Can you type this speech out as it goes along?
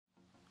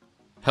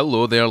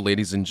Hello there,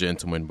 ladies and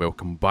gentlemen.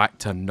 Welcome back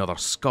to another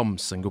SCUM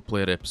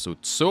single-player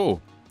episode.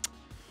 So,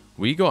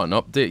 we got an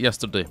update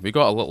yesterday. We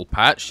got a little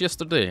patch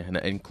yesterday, and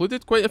it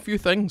included quite a few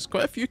things,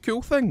 quite a few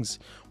cool things.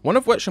 One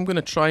of which I'm going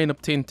to try and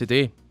obtain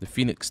today, the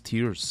Phoenix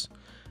Tears.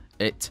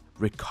 It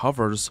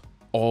recovers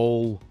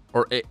all,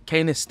 or it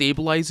kind of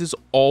stabilizes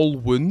all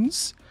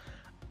wounds.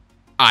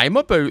 I'm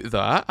about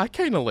that. I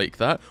kind of like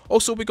that.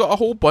 Also, we got a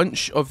whole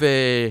bunch of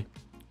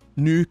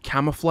new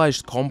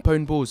camouflaged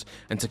compound bows,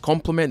 and to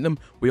complement them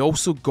we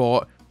also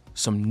got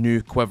some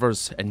new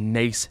quivers and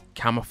nice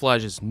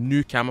camouflages,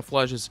 new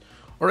camouflages,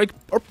 or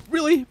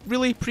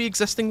really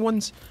pre-existing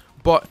ones,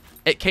 but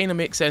it kind of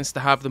makes sense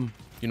to have them,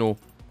 you know,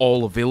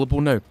 all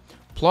available now.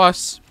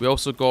 Plus we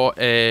also got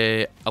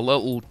a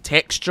little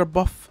texture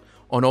buff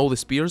on all the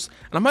spears,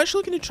 and I'm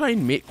actually going to try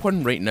and make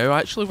one right now. I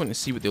actually want to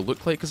see what they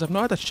look like because I've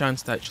not had a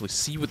chance to actually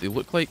see what they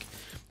look like.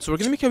 So we're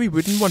going to make a wee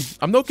wooden one.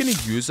 I'm not going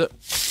to use it.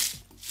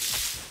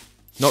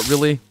 Not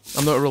really.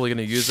 I'm not really going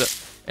to use it.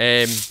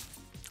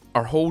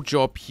 Our whole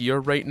job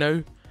here right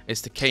now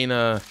is to kind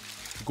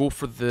of go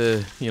for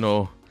the, you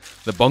know,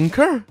 the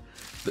bunker.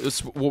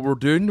 That's what we're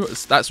doing.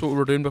 That's what we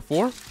were doing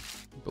before.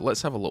 But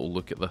let's have a little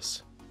look at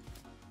this.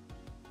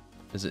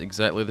 Is it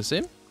exactly the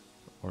same?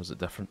 Or is it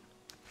different?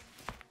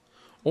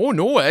 Oh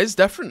no, it is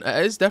different.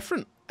 It is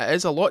different. It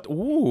is a lot.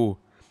 Ooh.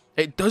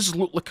 It does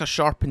look like a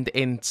sharpened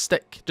end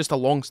stick. Just a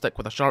long stick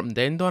with a sharpened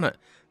end on it.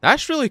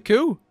 That's really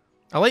cool.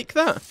 I like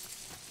that.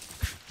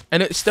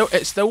 And it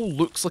still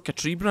looks like a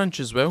tree branch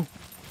as well.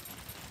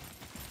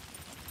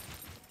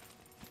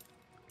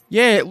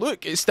 Yeah,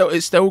 look, it's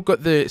still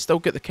got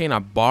the kind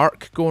of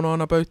bark going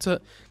on about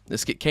it.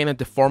 It's got kind of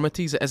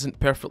deformities. It isn't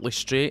perfectly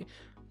straight,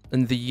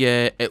 and the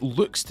it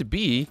looks to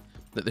be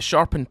that the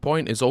sharpened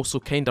point is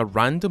also kind of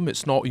random.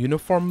 It's not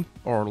uniform,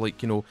 or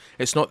like, you know,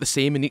 it's not the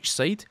same in each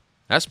side.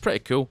 That's pretty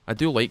cool. I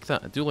do like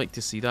that. I do like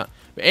to see that.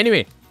 But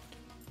anyway,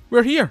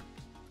 we're here,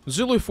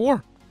 Zulu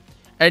 4,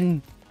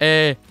 and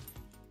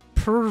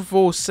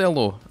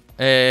Pervocello.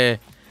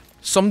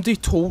 Somebody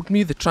told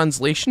me the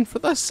translation for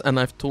this, and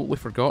I've totally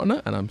forgotten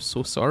it, and I'm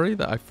so sorry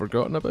that I've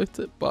forgotten about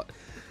it, but,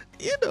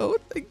 you know,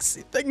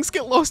 things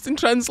get lost in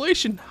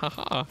translation.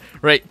 Haha.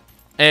 Right,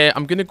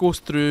 I'm going to go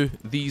through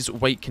these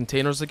white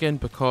containers again,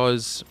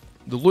 because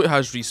the loot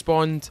has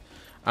respawned,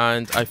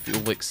 and I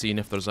feel like seeing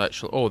if there's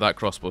actually... Oh, that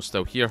crossbow's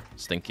still here.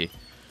 Stinky.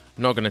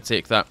 I'm not going to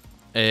take that.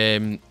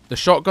 The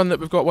shotgun that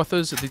we've got with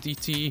us, the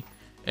DT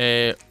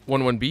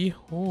 11B.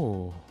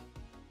 Oh...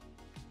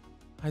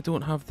 I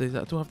don't have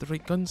the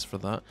right guns for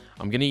that.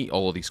 I'm gonna eat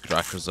all of these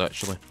crackers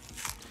actually.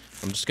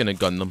 I'm just gonna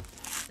gun them.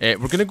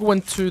 We're gonna go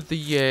into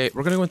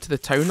the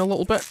town a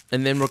little bit,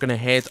 and then we're gonna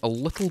head a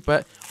little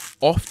bit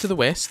off to the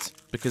west,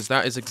 because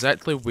that is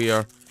exactly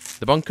where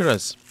the bunker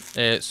is.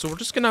 So we're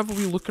just gonna have a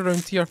wee look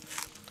around here.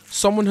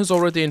 Someone has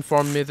already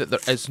informed me that there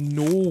is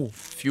no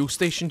fuel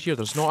station here.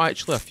 There's not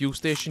actually a fuel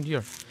station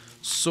here.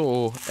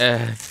 So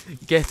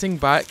getting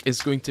back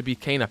is going to be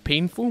kind of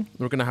painful.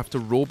 We're gonna have to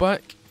row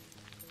back.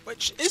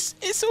 Which is,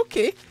 it's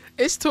okay.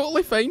 It's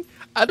totally fine.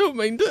 I don't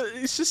mind it.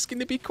 It's just going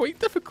to be quite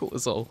difficult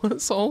is all.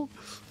 That's all.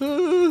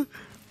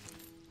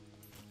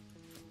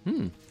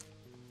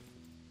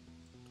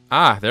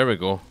 Ah, there we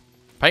go.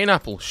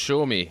 Pineapple,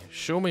 show me.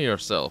 Show me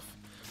yourself.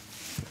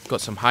 Got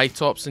some high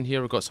tops in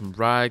here. We've got some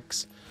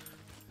rags.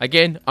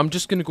 Again, I'm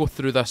just going to go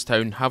through this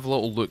town, have a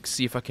little look,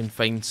 see if I can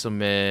find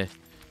some, you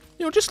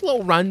know, just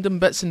little random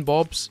bits and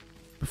bobs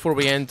before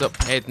we end up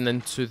heading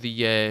into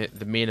the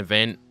main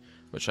event,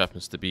 which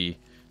happens to be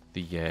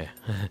the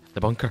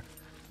bunker.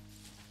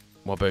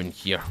 What about in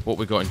here? What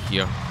we got in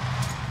here?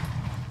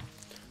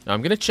 Now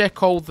I'm gonna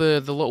check all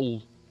the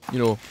little, you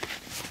know,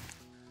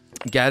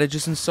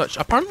 garages and such.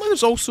 Apparently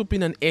there's also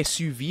been an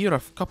SUV or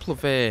a couple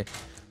of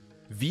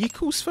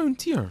vehicles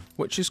found here,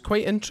 which is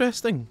quite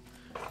interesting,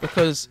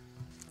 because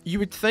you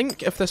would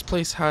think if this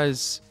place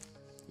has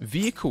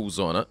vehicles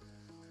on it,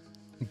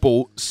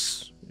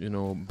 boats, you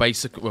know,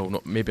 bicycle, well,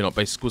 not maybe not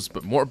bicycles,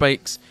 but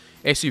motorbikes,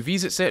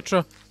 SUVs,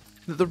 etc.,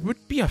 that there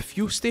would be a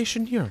fuel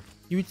station here.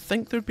 You would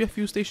think there'd be a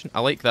fuel station.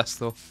 I like this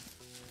though.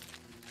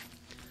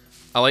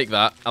 I like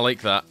that. I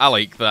like that. I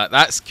like that.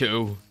 That's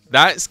cool.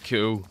 That's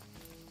cool.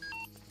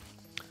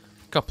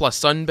 Couple of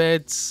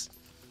sunbeds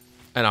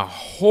and a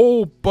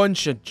whole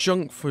bunch of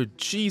junk food.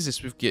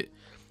 Jesus, we've got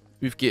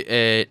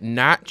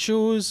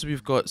nachos.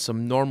 We've got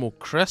some normal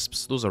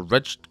crisps. Those are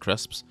ridged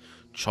crisps.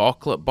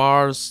 Chocolate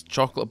bars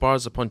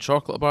upon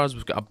chocolate bars.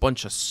 We've got a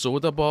bunch of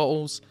soda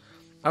bottles.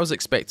 I was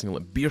expecting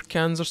like beer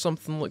cans or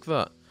something like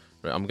that.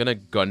 Right, I'm gonna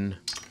gun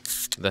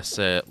this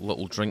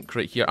little drink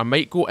right here. I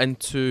might go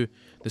into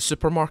the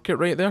supermarket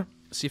right there,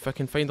 see if I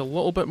can find a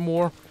little bit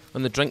more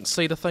on the drink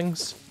side of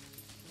things.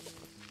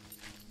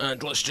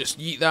 And let's just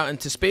yeet that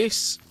into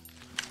space.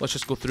 Let's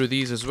just go through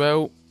these as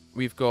well.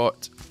 We've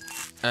got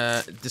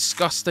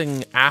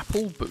disgusting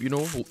apple, but you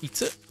know, we'll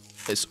eat it.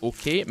 It's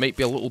okay. It might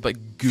be a little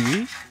bit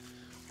gooey,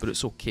 but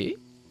it's okay.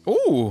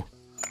 Oh,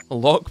 a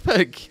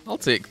lockpick. I'll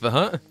take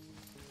that.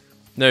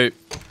 Now,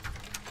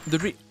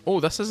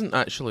 oh, this isn't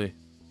actually...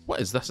 What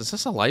is this? Is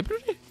this a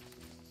library?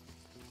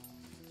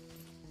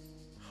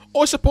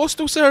 Oh, it's a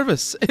postal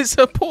service. It's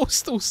a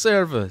postal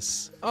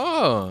service.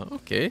 Oh,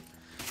 okay.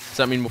 Does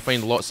that mean we'll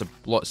find lots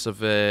of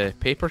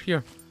paper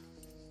here?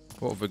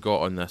 What have we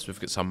got on this? We've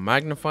got some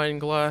magnifying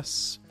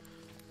glass.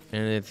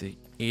 Any of the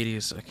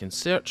areas I can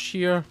search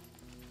here.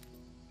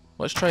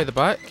 Let's try the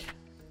back.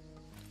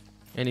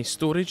 Any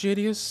storage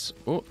areas?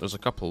 Oh, there's a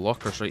couple of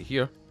lockers right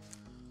here.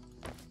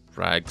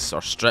 Rags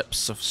or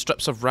strips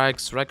of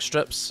rags, rag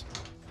strips.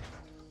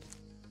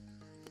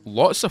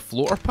 Lots of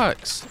floater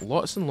packs.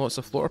 Lots and lots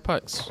of floater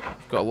packs.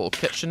 Got a little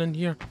kitchen in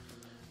here.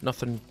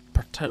 Nothing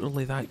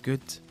particularly that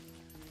good.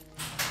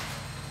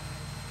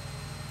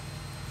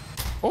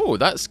 Oh,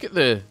 that's got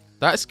the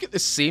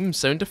same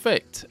sound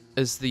effect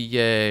as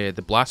the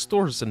blast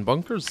doors and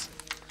bunkers.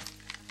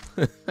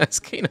 That's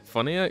kind of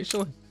funny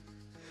actually.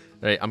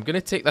 Right, I'm gonna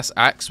take this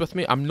axe with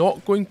me. I'm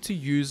not going to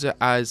use it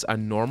as a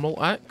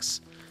normal axe.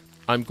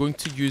 I'm going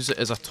to use it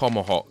as a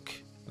tomahawk.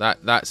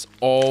 That's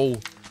all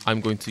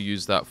I'm going to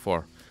use that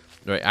for.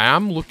 Right, I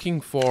am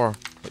looking for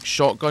like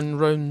shotgun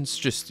rounds,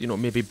 just, you know,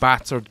 maybe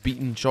battered,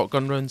 beaten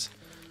shotgun rounds.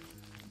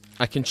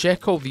 I can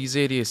check all these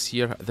areas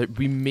here. That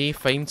we may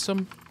find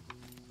some.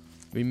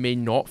 We may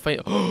not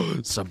find. Oh,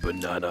 it's a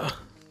banana.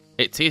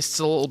 It tastes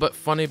a little bit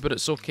funny, but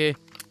it's okay.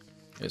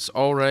 It's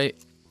all right.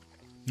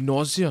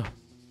 Nausea,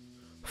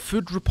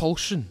 food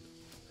repulsion.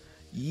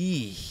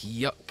 Yee,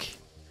 yuck.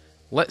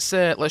 Let's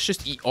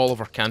just eat all of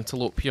our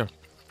cantaloupe here.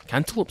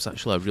 Cantaloupe's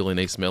actually a really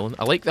nice melon.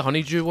 I like the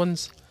honeydew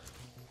ones.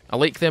 I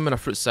like them in a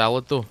fruit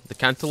salad though. The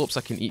cantaloupes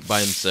I can eat by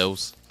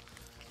themselves.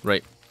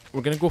 Right,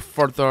 we're gonna go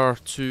further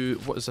to,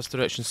 what is this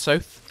direction?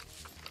 South.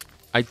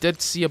 I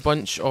did see a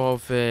bunch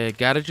of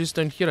garages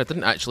down here. I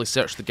didn't actually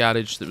search the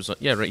garage that was,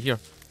 yeah, right here.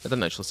 I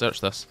didn't actually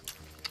search this.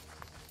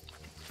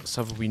 Let's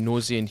have a wee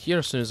nosy in here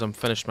as soon as I'm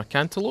finished my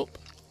cantaloupe.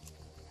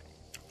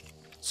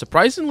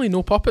 Surprisingly,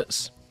 no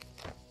puppets.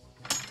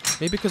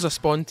 Maybe because I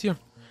spawned here.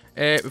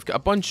 We've got a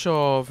bunch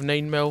of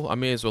 9mm. I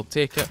may as well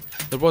take it.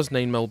 There was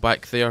 9mm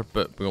back there,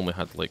 but we only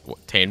had like,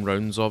 what, 10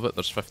 rounds of it.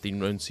 There's 15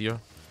 rounds here.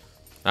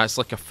 That's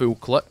like a full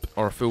clip,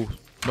 or a full,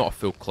 not a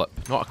full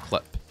clip, not a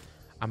clip.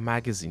 A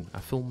magazine, a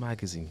full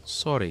magazine.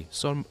 Sorry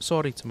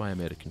to my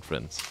American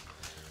friends.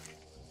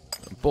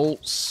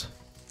 Bolts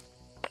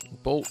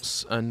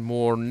and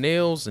more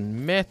nails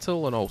and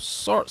metal and all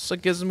sorts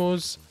of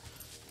gizmos.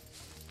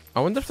 I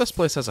wonder if this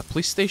place has a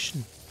police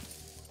station.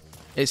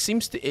 It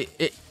seems to,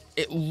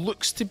 it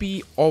looks to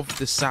be of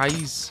the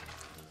size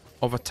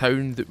of a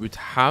town that would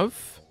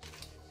have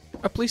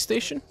a police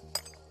station.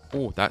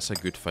 Oh, that's a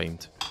good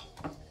find.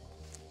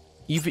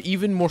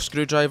 Even more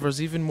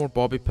screwdrivers, even more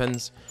bobby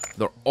pins.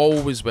 They're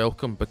always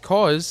welcome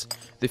because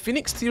the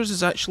Phoenix Tears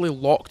is actually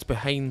locked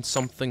behind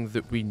something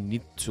that we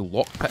need to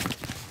lockpick.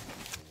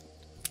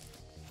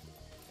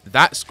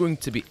 That's going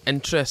to be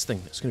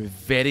interesting. It's going to be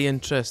very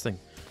interesting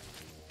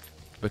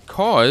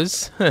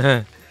because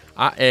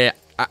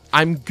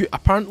I'm good.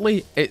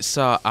 Apparently, it's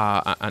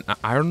an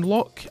iron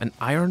lock. An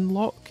iron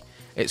lock.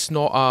 It's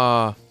not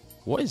a.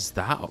 What is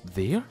that up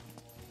there?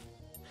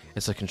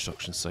 It's a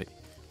construction site.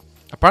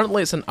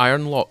 Apparently, it's an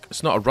iron lock.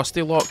 It's not a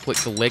rusty lock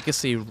like the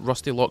legacy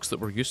rusty locks that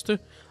we're used to.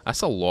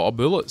 That's a lot of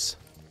bullets.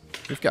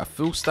 We've got a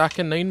full stack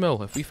of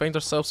 9mm. If we find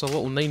ourselves a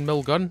little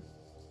 9mm gun,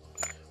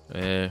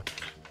 an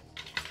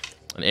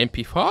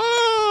MP5.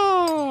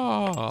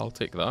 I'll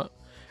take that.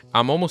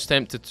 I'm almost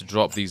tempted to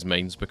drop these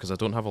mines because I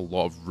don't have a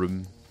lot of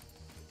room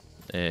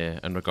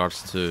in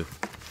regards to,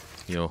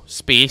 you know,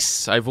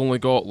 space. I've only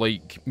got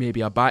like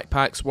maybe a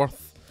backpack's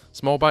worth,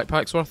 small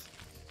backpack's worth.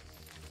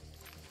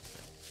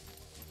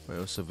 What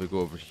else have we got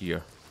over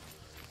here?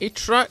 A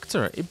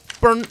tractor, a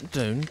burnt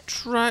down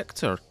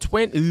tractor.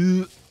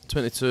 22.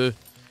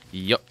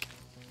 Yuck.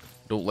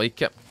 Don't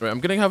like it. Right,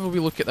 I'm gonna have a wee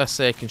look at this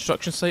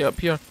construction site up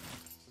here.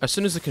 As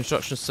soon as the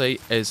construction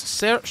site is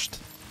searched,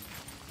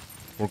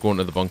 we're going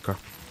to the bunker.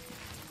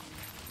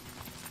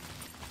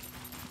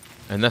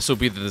 And this will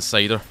be the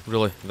decider,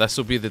 really. This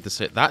will be the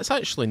decider. That's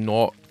actually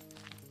not...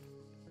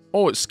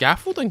 Oh, it's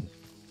scaffolding.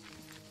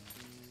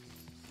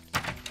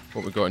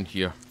 What we got in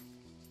here?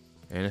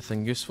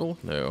 Anything useful?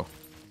 No.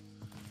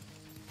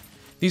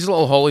 These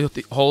little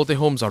holiday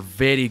homes are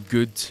very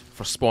good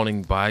for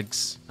spawning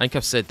bags. I think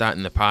I've said that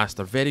in the past.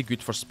 They're very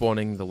good for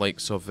spawning the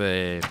likes of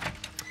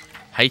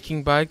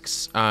hiking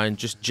bags and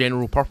just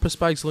general purpose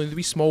bags. Like the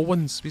wee small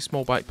ones, wee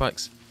small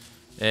backpacks.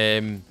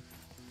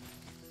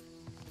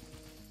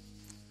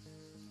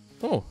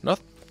 Oh,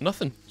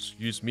 nothing.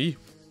 Excuse me.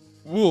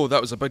 Whoa, that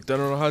was a big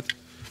dinner I had.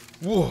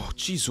 Whoa,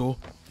 jeez oh.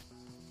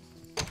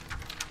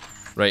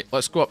 Right,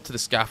 let's go up to the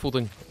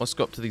scaffolding. Let's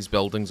go up to these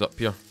buildings up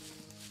here.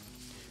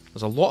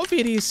 There's a lot of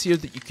areas here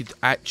that you could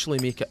actually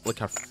make it like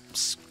a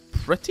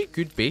pretty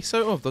good base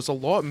out of. There's a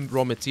lot of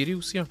raw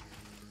materials here.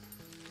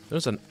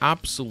 There's an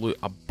absolute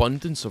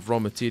abundance of raw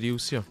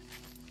materials here.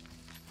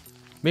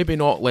 Maybe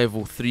not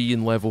level 3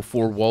 and level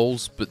 4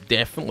 walls, but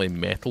definitely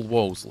metal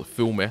walls, like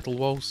full metal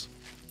walls.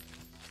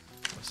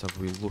 Let's have a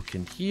wee look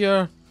in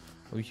here.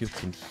 A wee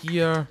look in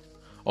here.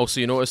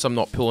 Also, you notice I'm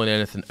not pulling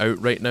anything out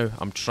right now.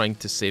 I'm trying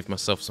to save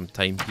myself some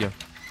time here.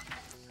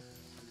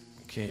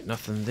 Okay,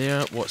 nothing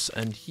there. What's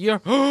in here?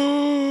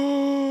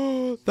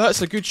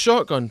 That's a good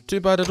shotgun. Too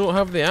bad I don't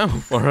have the ammo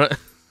for it.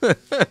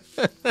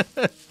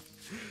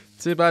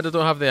 Too bad I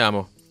don't have the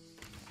ammo.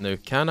 Now,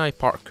 can I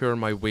parkour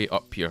my way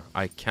up here?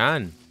 I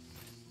can.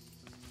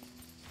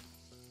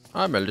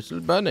 I'm a little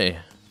bunny.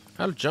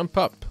 I'll jump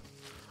up.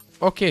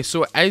 Okay,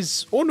 so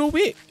is... Oh, no,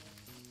 wait.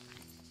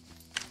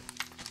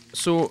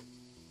 So,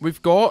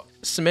 we've got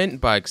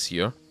cement bags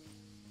here.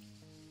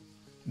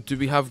 Do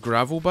we have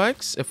gravel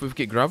bags? If we've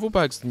got gravel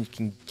bags, then you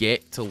can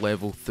get to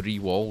level 3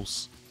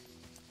 walls.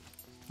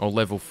 Or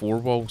level 4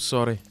 walls,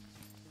 sorry.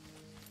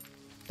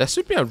 This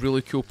would be a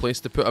really cool place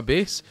to put a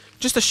base.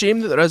 Just a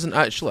shame that there isn't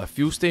actually a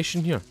fuel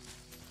station here.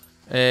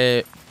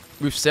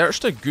 We've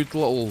searched a good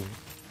little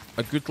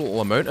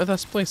amount of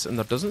this place, and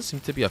there doesn't seem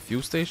to be a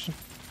fuel station.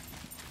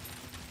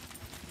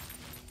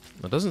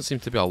 There doesn't seem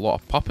to be a lot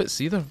of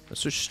puppets either.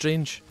 It's so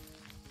strange.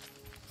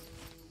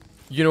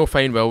 You know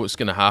fine well what's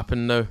going to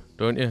happen now,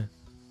 don't you?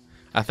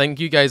 I think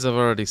you guys have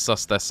already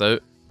sussed this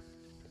out.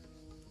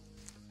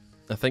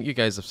 I think you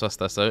guys have sussed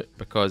this out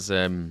because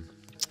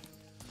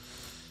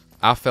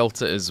I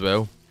felt it as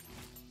well.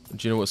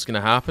 Do you know what's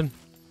going to happen?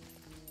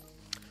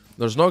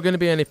 There's not going to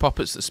be any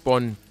puppets that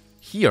spawn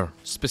here,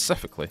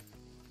 specifically.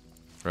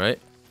 Right?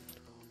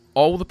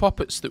 All the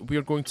puppets that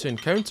we're going to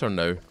encounter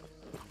now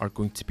are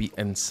going to be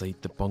inside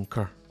the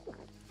bunker.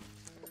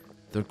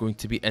 They're going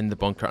to be in the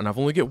bunker. And I've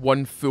only got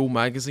one full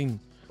magazine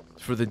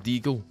for the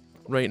Deagle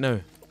right now.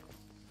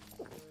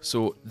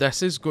 So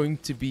this is going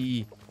to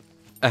be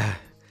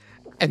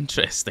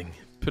interesting,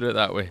 put it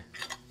that way.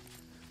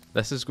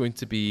 This is going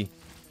to be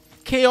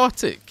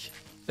chaotic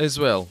as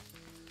well.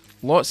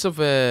 Lots of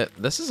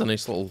this is a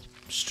nice little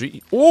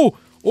street. Oh!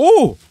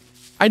 Oh!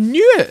 I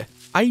knew it!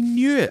 I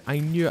knew it! I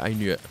knew it! I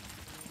knew it.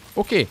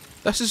 Okay,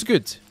 this is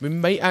good. We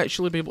might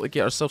actually be able to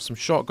get ourselves some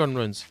shotgun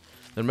rounds.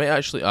 There might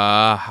actually...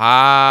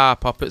 Aha!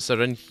 Puppets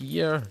are in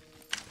here.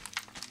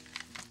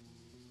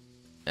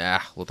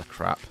 Ah, load of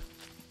crap.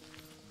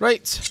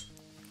 Right.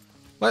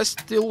 Let's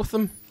deal with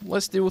them.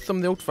 Let's deal with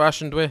them the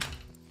old-fashioned way.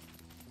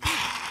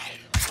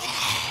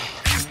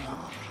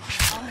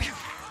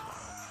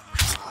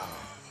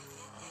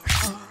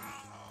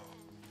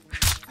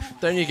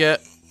 Down you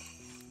get.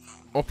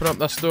 Open up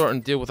this door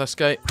and deal with this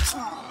guy.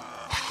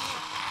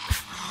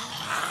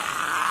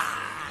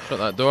 Shut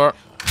that door.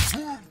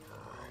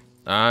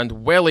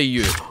 And welly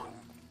you.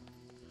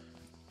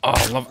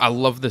 Oh, I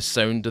love the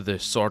sound of the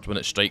sword when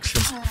it strikes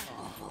them.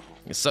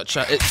 It's such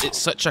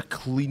a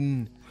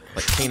clean,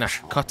 like, kind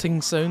of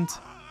cutting sound.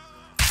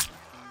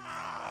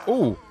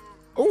 Oh,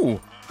 oh!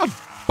 I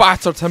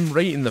battered him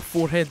right in the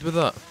forehead with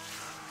that.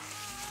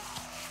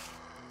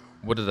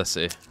 What did I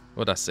say?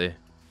 What did I say?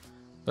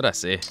 What did I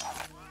say?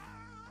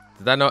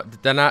 Did I not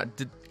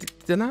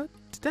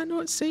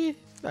say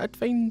that I'd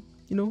find,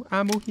 you know,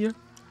 ammo here?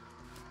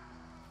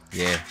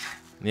 Yeah.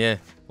 Yeah.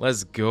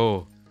 Let's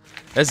go.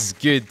 This is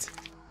good.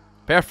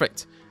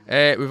 Perfect.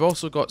 We've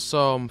also got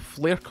some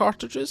flare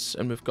cartridges,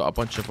 and we've got a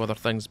bunch of other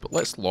things, but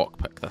let's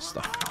lockpick this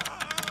stuff.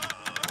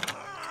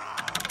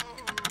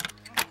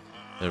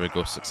 There we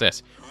go,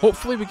 success.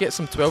 Hopefully we get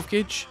some 12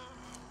 gauge.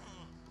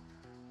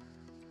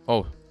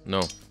 Oh,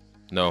 no.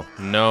 No,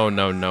 no,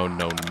 no, no,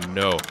 no,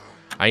 no.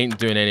 I ain't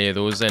doing any of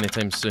those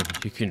anytime soon.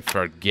 You can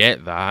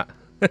forget that.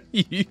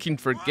 You can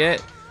forget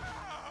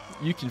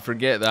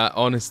that,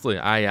 honestly.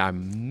 I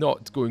am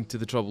not going to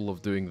the trouble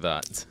of doing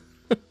that.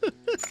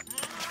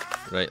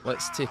 Right,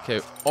 let's take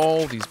out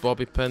all these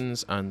bobby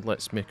pins and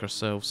let's make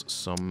ourselves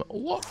some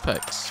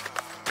lockpicks.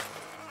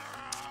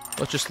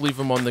 Let's just leave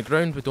them on the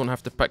ground. We don't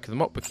have to pick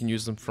them up. We can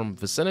use them from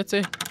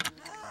vicinity.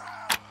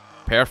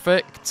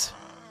 Perfect.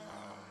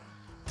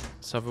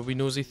 Let's have a wee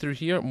nosy through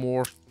here.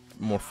 More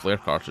flare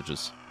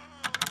cartridges.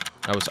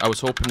 I was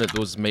hoping that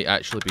those might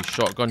actually be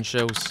shotgun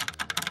shells.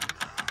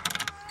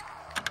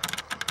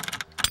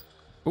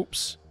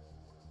 Oops.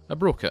 I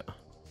broke it.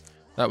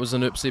 That was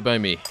an oopsie by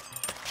me.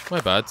 My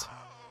bad.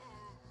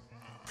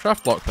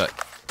 Craft lockpick.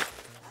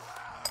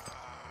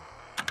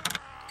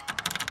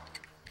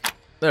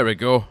 There we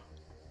go.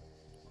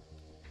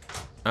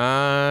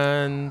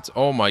 And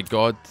oh my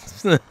god,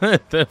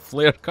 the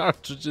flare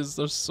cartridges,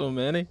 there's so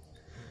many.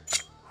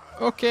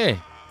 Okay.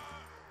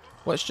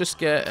 Let's just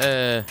get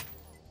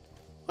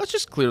let's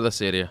just clear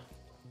this area,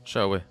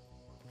 shall we?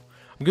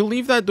 I'm gonna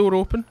leave that door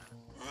open.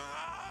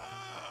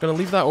 Gonna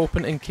leave that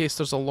open in case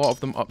there's a lot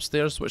of them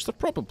upstairs, which there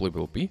probably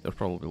will be. There are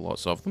probably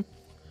lots of them.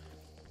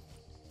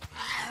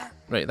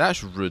 Right,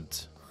 that's rude.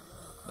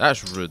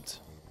 That's rude.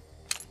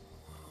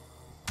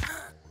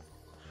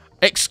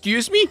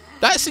 Excuse me?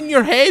 That's in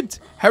your head!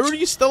 How are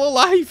you still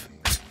alive?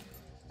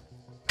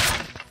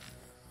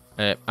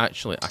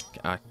 Actually,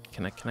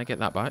 can I get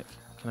that back?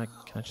 Can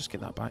I just get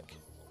that back?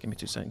 Give me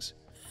 2 seconds.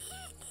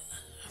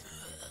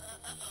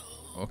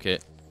 Okay.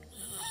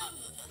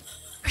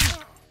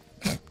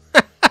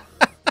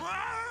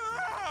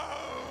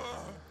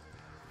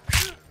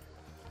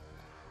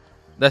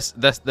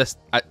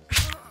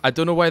 I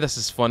don't know why this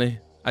is funny.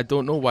 I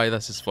don't know why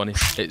this is funny.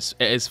 It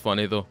is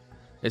funny though.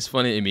 It's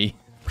funny to me.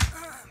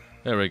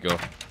 There we go.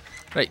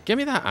 Right, give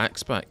me that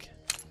axe back.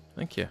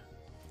 Thank you.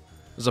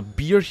 There's a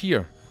beer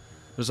here.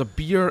 There's a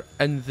beer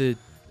in the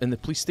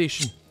police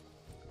station.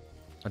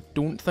 I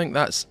don't think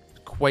that's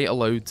quite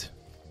allowed.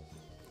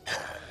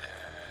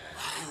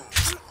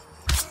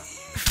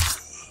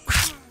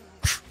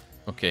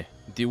 Okay,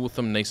 deal with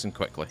them nice and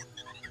quickly.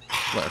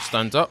 Let her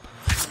stand up.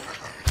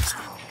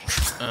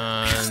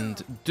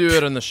 And do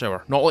her in the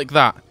shower. Not like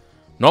that.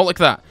 Not like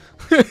that.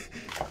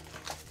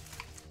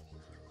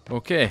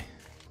 Okay.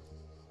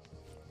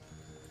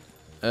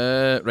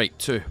 Right,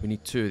 2. We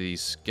need 2 of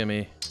these.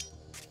 Gimme.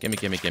 Gimme,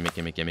 gimme, gimme,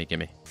 gimme, gimme,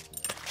 gimme.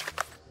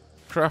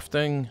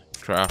 Crafting.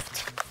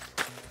 Craft.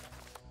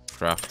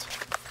 Craft.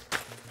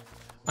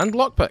 And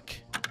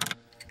lockpick.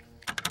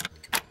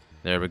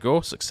 There we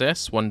go.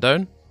 Success. 1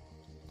 down.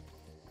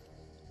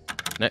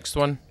 Next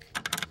one.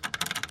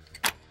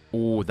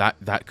 Oh,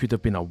 that could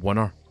have been a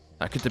winner.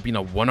 That could have been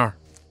a winner.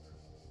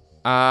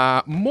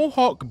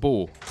 Mohawk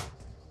bow.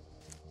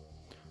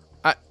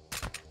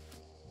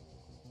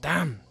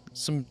 Damn.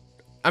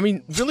 I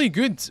mean, really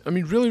good. I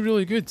mean, really,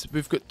 really good.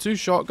 We've got 2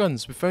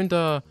 shotguns. We found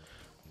a...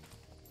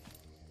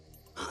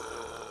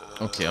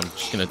 Okay, I'm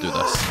just gonna do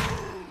this.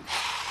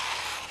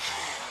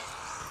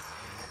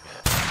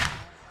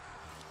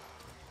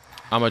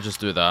 I'ma just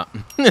do that.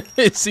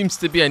 It seems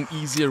to be an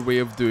easier way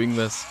of doing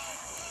this.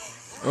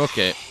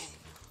 Okay.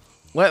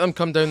 Let them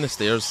come down the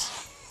stairs.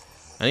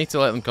 I need to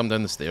let them come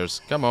down the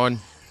stairs. Come on.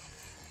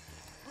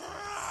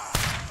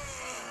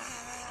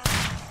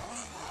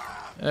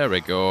 There we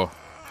go.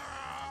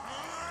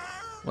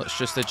 Let's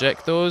just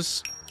eject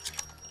those.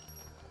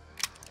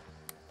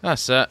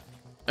 That's it.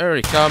 There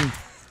he come.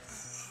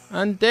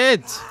 And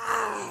dead.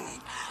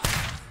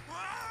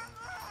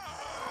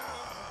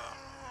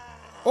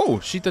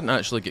 Oh, she didn't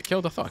actually get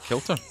killed. I thought I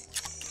killed her.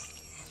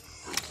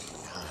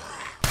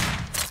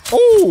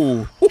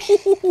 Oh!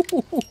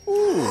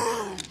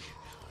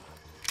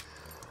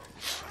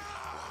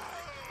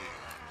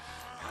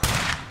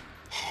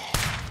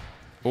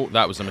 Oh,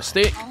 that was a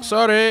mistake.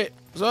 Sorry.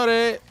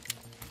 Sorry.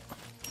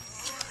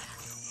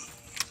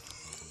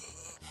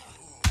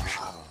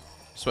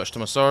 Switch to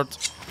my sword.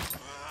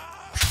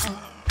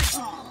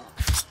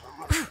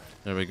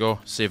 There we go.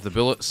 Save the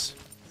bullets.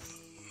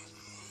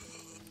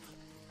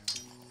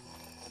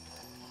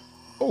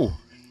 Oh,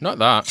 not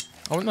that.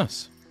 I want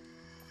this.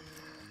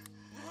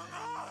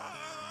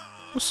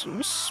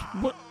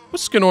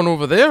 What's going on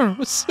over there?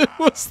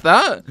 What's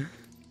that?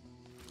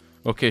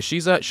 Okay,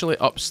 she's actually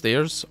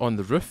upstairs on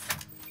the roof.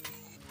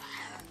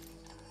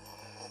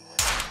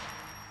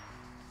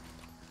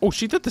 Oh,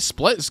 she did the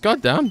splits.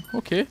 Goddamn.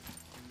 Okay.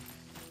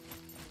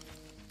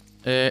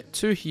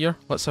 2 here.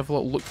 Let's have a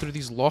little look through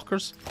these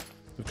lockers.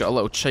 We've got a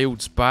little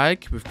child's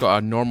bag. We've got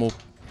a normal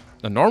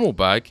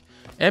bag.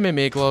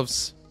 MMA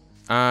gloves.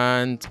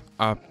 And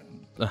a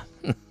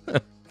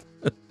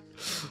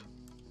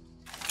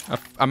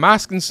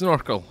mask and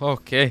snorkel.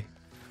 Okay.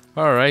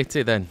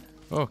 Alrighty then.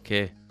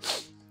 Okay.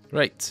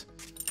 Right.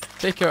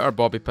 Take out our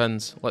bobby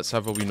pins. Let's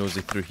have a wee nosy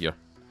through here.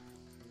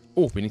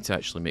 Oh, we need to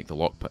actually make the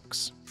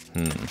lockpicks.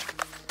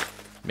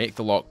 Make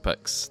the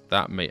lockpicks.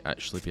 That might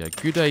actually be a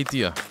good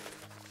idea.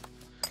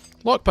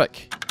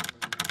 Lockpick.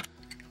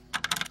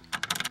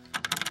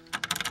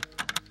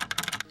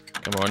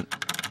 Come on.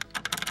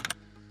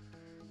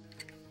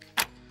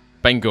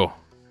 Bingo.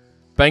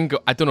 Bingo.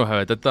 I don't know how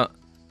I did that.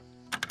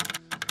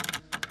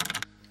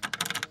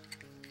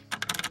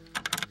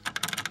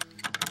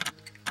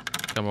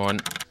 Come on.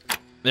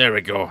 There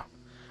we go.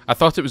 I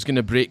thought it was going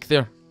to break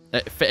there.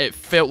 It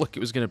felt like it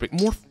was going to break.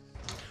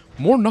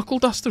 More knuckle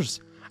dusters.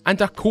 And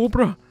a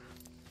cobra.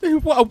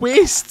 What a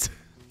waste.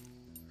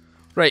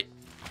 Right.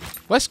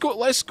 Let's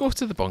go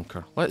to the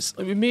bunker.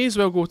 We may as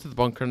well go to the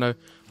bunker now.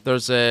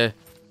 There's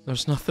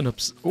nothing up.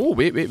 Oh,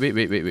 wait.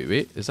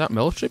 Is that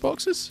military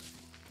boxes?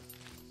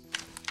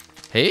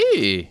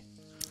 Hey.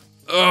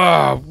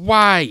 Ugh,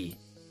 why?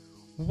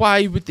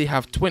 Why would they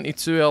have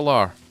 22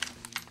 LR?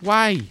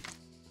 Why?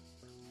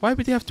 Why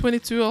would they have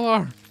 22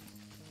 LR?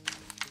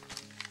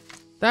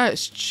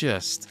 That's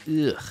just...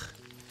 Ugh.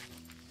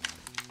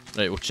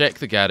 Right, we'll check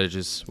the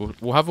garages.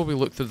 We'll have a wee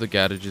look through the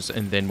garages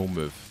and then we'll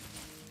move.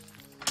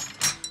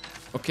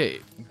 Okay,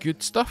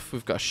 good stuff.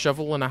 We've got a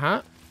shovel and a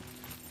hat.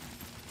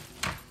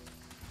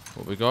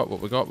 What we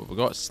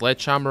got?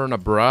 Sledgehammer and a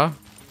bra.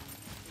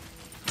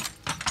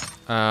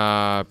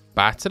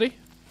 Battery.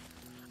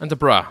 And a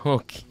bra.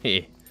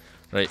 Okay.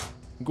 Right,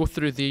 go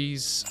through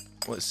these.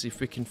 Let's see if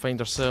we can find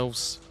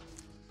ourselves...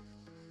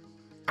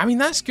 I mean,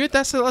 that's good.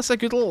 That's a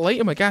good little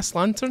item, a gas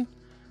lantern.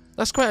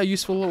 That's quite a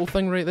useful little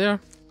thing right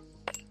there.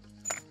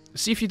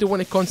 See if you don't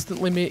want to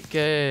constantly make,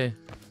 you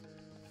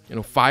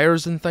know,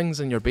 fires and things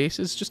in your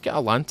bases. Just get a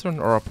lantern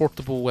or a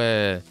portable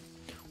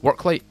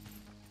work light.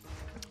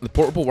 The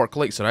portable work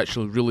lights are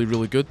actually really,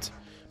 really good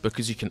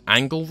because you can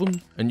angle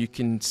them and you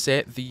can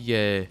set the,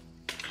 you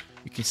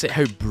can set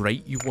how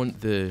bright you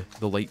want the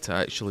light to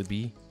actually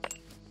be.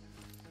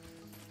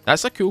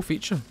 That's a cool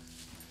feature.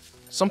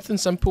 Something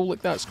simple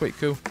like that's quite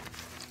cool.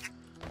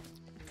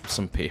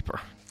 Some paper.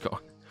 God.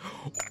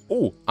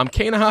 Oh, I'm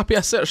kind of happy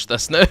I searched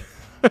this now.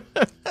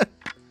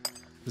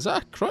 Is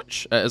that a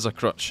crutch? It is a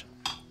crutch.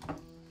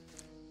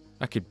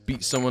 I could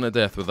beat someone to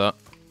death with that.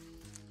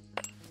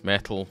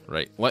 Metal.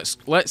 Right. Let's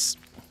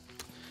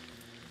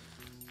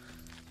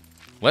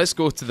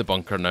go to the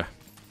bunker now.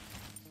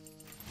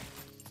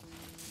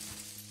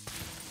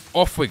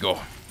 Off we go.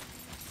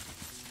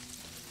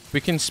 We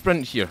can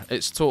sprint here.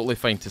 It's totally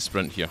fine to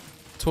sprint here.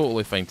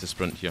 Totally fine to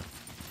sprint here.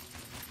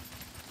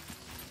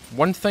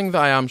 One thing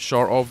that I am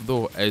short of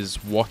though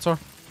is water.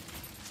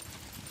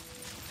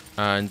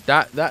 And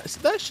that's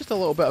just a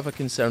little bit of a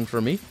concern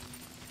for me.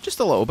 Just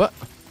a little bit.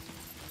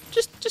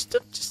 Just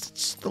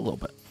a little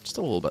bit. Just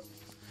a little bit.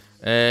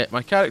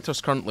 My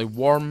character's currently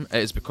warm. It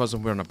is because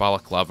I'm wearing a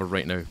balaclava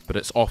right now, but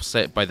it's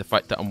offset by the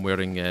fact that I'm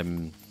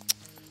wearing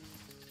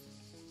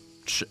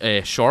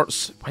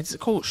shorts. Why does it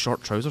call it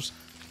short trousers?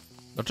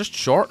 They're just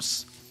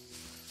shorts.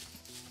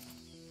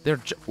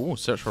 Oh,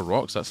 search for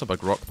rocks. That's a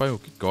big rock pile.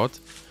 Good God.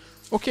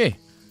 Okay.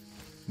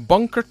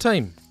 Bunker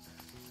time.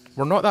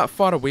 We're not that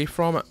far away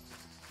from it.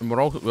 And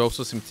we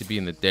also seem to be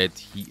in the dead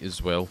heat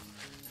as well.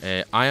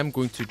 I am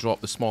going to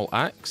drop the small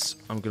axe.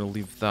 I'm going to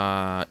leave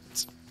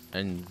that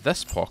in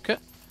this pocket.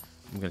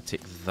 I'm going to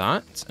take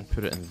that and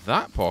put it in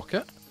that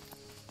pocket.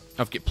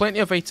 I've got plenty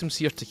of items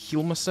here to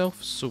heal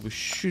myself, so we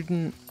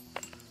shouldn't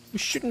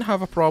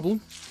have a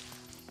problem.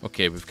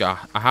 Okay, we've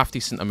got a half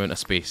decent amount of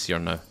space here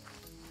now.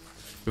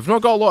 We've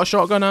not got a lot of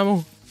shotgun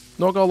ammo,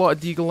 not got a lot of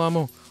deagle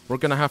ammo. We're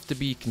going to have to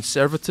be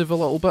conservative a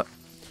little bit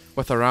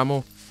with our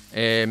ammo.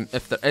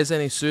 If there is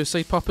any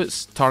suicide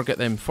puppets, target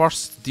them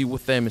first, deal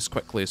with them as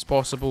quickly as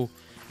possible.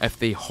 If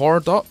they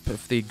horde up,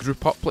 if they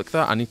group up like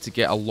that, I need to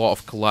get a lot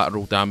of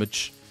collateral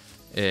damage.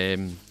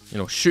 You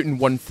know, shooting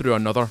one through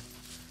another.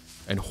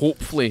 And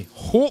hopefully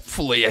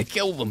I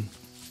kill them.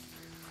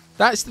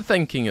 That's the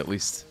thinking at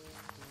least.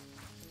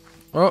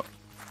 Oh,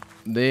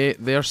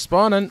 they're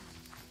spawning.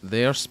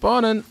 They're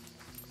spawning.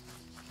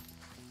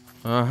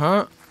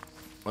 Uh-huh.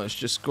 Let's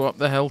just go up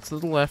the hill to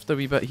the left a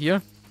wee bit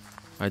here.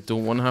 I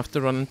don't want to have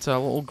to run into a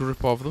little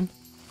group of them.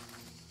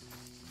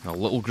 A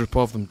little group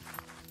of them.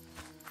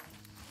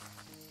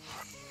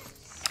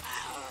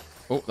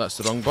 Oh, that's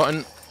the wrong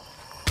button.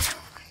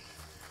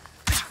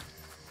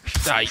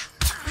 Die.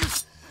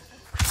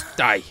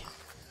 Die.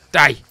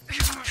 Die.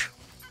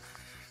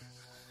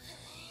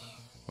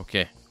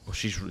 Okay. Oh,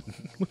 she's...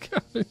 Look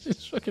at her.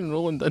 She's fucking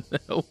rolling down the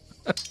hill.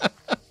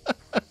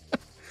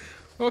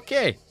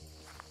 Okay.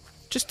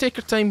 Just take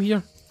your time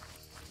here.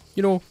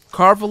 You know,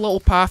 carve a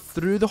little path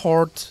through the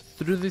horde,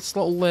 through this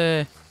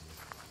little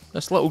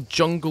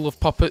jungle of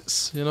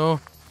puppets, you know.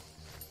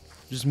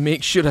 Just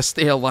make sure I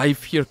stay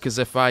alive here, because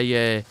if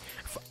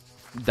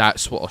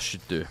that's what I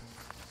should do.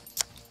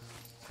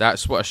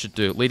 That's what I should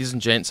do. Ladies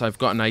and gents, I've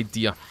got an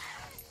idea.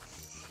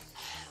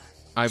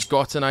 I've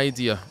got an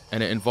idea,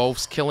 and it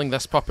involves killing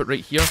this puppet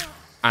right here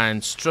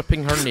and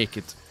stripping her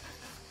naked.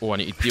 Oh, I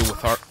need to deal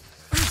with her.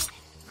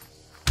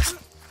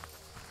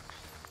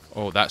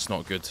 Oh, that's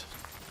not good.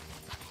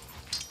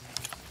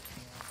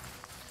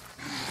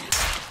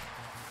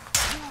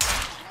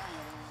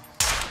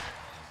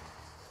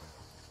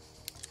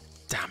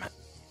 Damn it.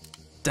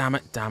 Damn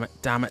it, damn it,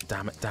 damn it,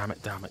 damn it, damn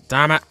it, damn it,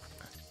 damn it.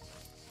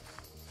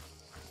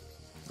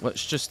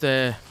 Let's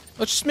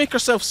just make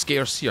ourselves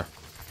scarce here.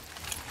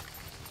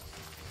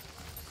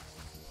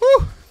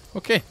 Whew.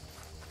 Okay.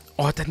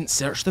 Oh, I didn't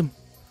search them.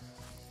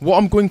 What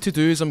I'm going to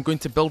do is I'm going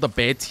to build a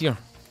bed here.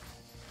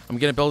 I'm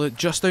going to build it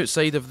just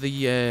outside of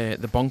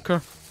the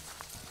bunker.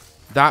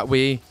 That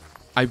way,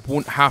 I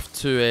won't have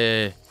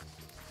to...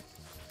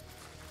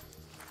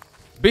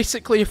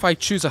 Basically, if I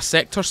choose a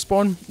sector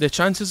spawn, the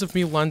chances of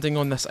me landing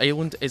on this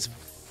island is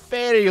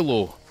very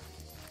low.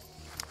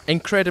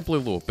 Incredibly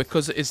low,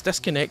 because it is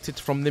disconnected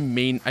from the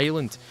main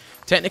island.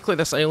 Technically,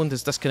 this island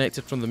is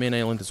disconnected from the main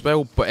island as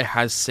well, but it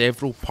has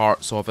several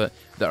parts of it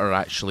that are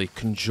actually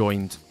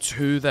conjoined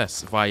to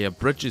this via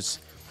bridges.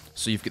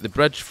 So you've got the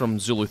bridge from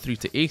Zulu 3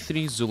 to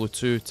A3, Zulu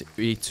 2 to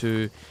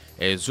A2,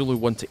 Zulu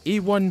 1 to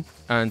A1,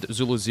 and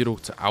Zulu 0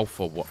 to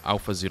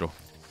Alpha 0.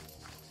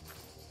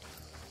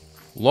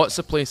 Lots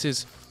of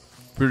places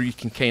where you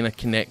can kind of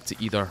connect to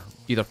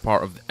either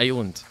part of the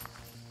island.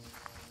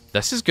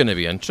 This is going to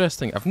be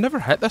interesting. I've never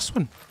hit this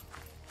one.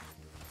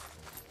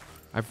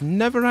 I've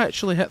never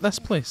actually hit this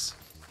place.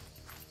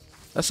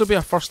 This will be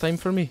a first time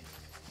for me.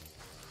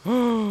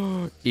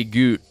 Oh, a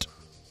goot.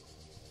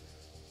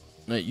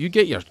 Now, you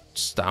get your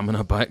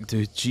stamina back,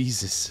 dude.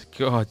 Jesus.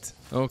 God.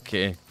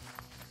 Okay.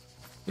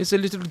 It's a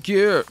little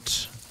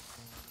goot.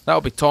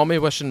 That'll be Tommy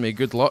wishing me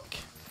good luck.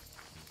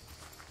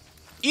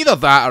 Either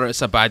that or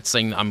it's a bad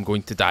sign that I'm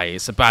going to die.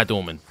 It's a bad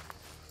omen.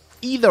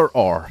 Either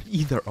or.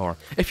 Either or.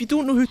 If you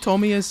don't know who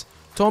Tommy is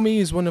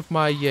one of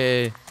my...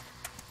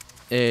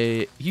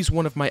 he's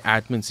one of my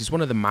admins. He's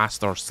one of the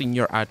master,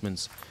 senior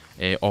admins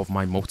of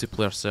my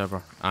multiplayer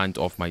server and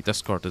of my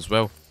Discord as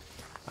well.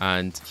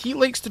 And he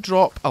likes to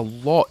drop a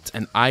lot,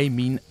 and I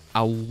mean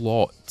a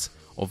lot,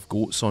 of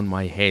goats on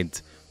my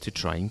head to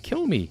try and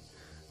kill me.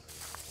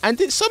 And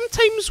it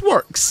sometimes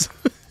works.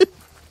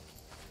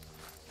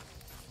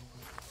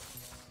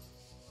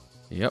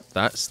 Yep,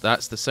 that's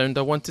the sound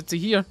I wanted to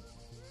hear.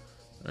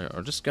 Right,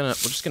 we're just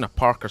gonna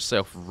park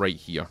ourselves right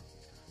here.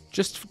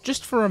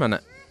 Just for a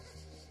minute.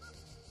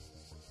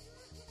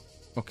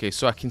 Okay,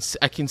 so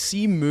I can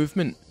see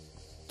movement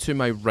to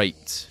my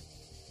right.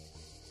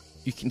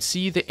 You can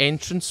see the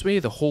entranceway,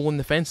 the hole in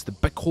the fence, the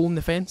big hole in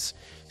the fence.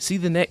 See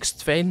the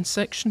next fence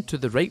section to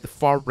the right, the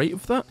far right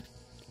of that?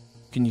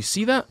 Can you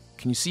see that?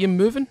 Can you see him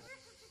moving?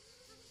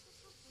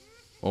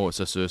 Oh, it's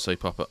a suicide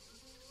puppet.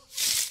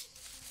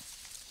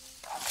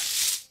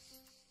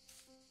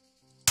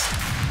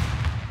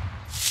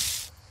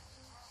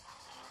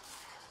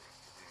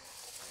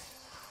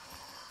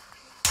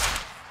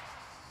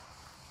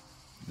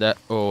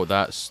 Oh,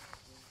 that's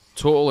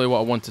totally what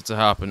I wanted to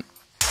happen.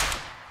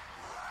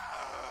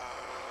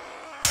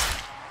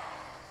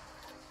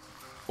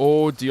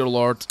 Oh, dear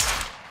Lord.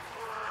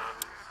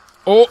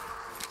 Oh,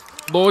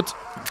 load.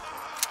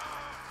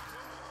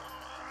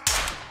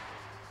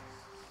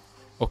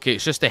 Okay,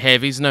 it's just the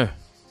heavies now.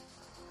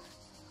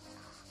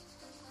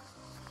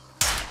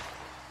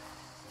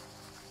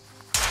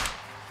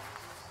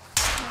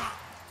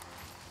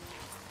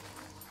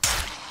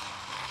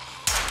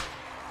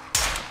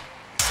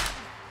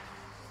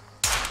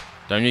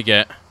 Down you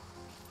get.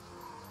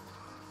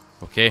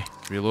 Okay,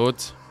 reload.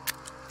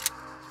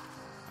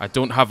 I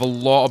don't have a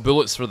lot of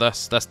bullets for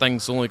this. This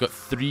thing's only got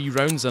 3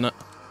 rounds in it.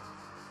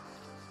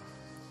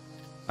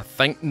 I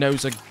think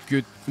now's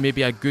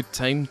maybe a good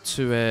time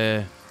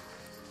to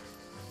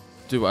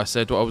do what I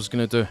said what I was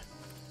gonna do,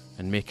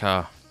 and make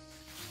a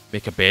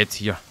bed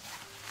here.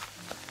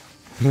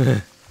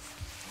 I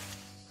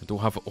don't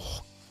have.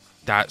 Oh,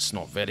 that's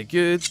not very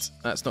good.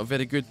 That's not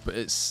very good.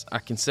 But I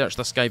can search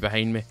this guy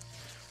behind me.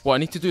 What I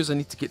need to do is I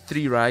need to get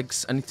 3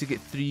 rags. I need to get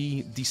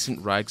 3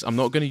 decent rags. I'm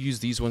not going to use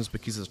these ones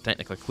because they're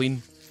technically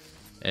clean.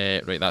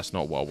 Right, that's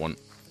not what I want.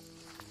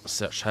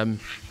 Search him.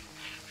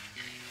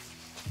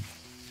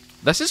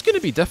 This is going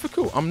to be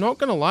difficult. I'm not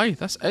going to lie.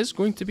 This is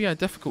going to be a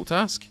difficult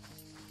task.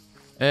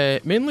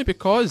 Mainly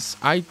because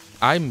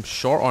I'm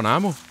short on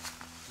ammo.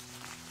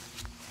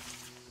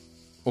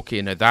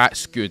 Okay, now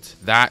that's good.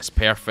 That's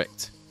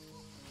perfect.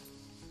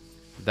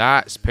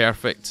 That's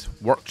perfect.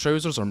 Work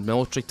trousers or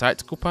military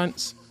tactical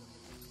pants.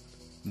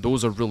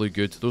 Those are really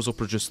good. Those will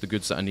produce the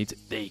goods that I need.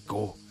 There you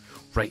go.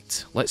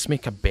 Right, let's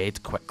make a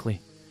bed quickly.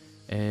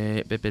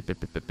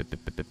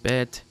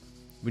 Bed.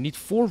 We need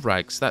 4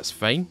 rags. That's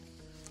fine.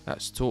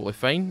 That's totally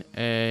fine.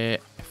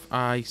 If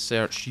I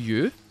search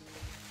you,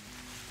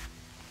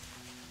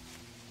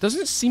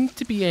 doesn't seem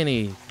to be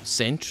any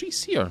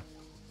sentries here.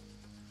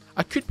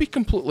 I could be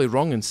completely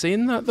wrong in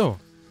saying that though.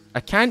 I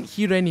can't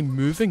hear any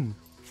moving.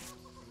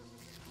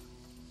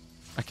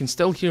 I can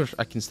still hear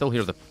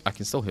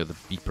the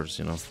beepers,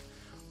 you know.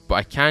 But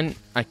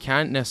I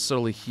can't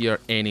necessarily hear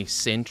any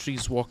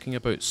sentries walking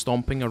about,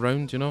 stomping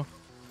around, you know.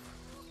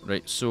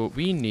 Right, so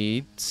we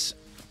need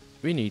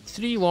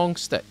 3 long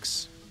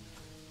sticks.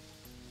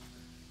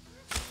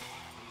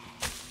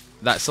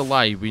 That's a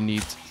lie. We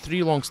need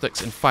 3 long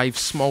sticks and 5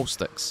 small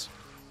sticks.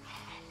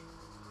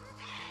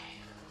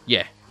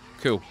 Yeah,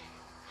 cool.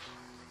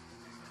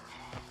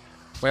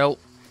 Well,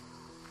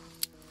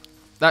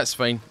 that's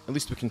fine. At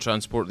least we can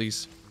transport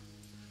these.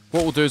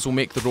 What we'll do is we'll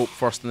make the rope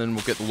first and then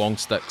we'll get the long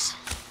sticks.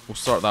 We'll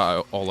sort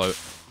that all out.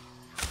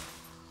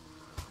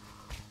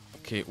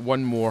 Okay,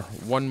 one more.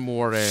 I'm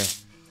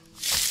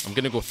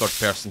going to go third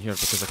person here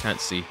because I can't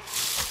see.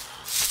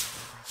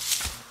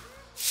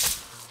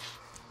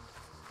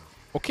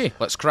 Okay,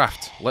 let's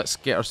craft. Let's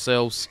get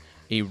ourselves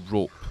a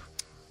rope.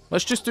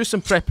 Let's just do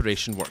some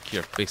preparation work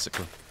here,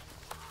 basically.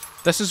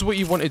 This is what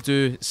you want to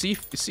do. See,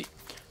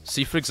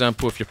 for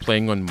example, if you're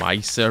playing on my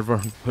server,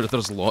 where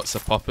there's lots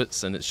of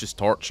puppets and it's just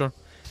torture,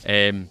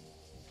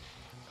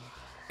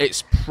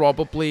 it's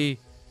probably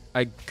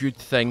a good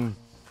thing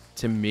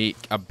to make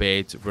a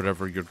bed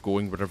wherever you're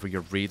going, wherever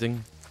you're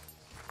raiding.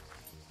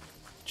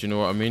 Do you know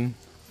what I mean?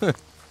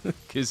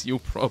 Because you'll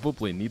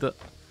probably need it.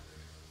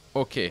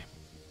 Okay.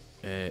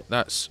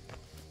 That's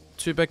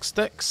 2 big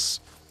sticks.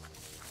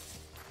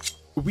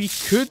 We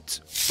could...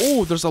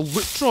 Oh, there's a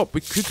loot drop.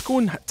 We could go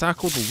and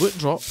tackle the loot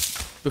drop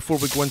before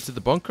we go into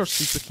the bunker,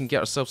 see if we can get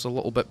ourselves a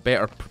little bit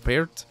better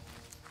prepared.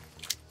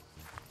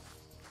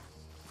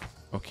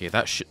 Okay,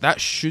 that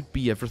should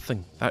be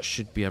everything. That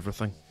should be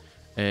everything.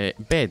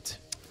 Bed.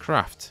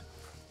 Craft.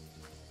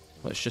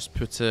 Let's just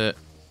put it...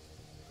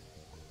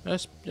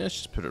 Let's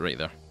just put it right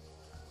there.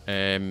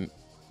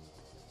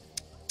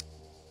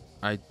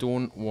 I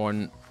don't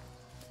want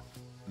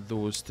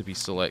those to be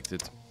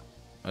selected.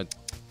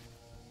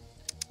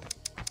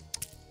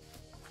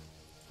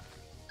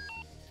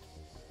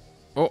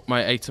 Oh,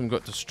 my item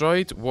got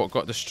destroyed. What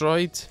got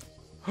destroyed?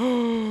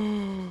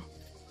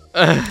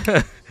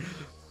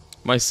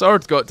 My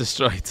sword got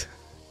destroyed.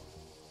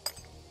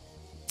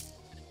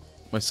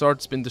 My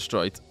sword's been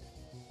destroyed.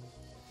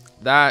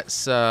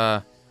 That's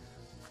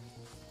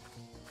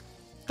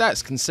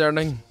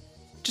concerning.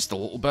 Just a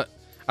little bit.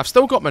 I've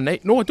still got my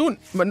knife. No, I don't.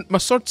 My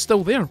sword's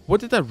still there.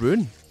 What did I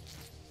ruin?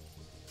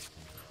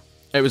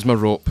 It was my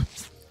rope.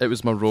 It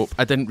was my rope.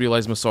 I didn't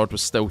realise my sword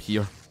was still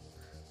here.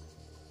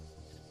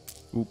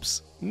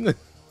 Oops.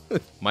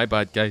 My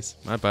bad, guys.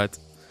 My bad.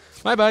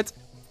 My bad.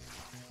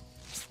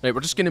 Right,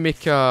 we're just going to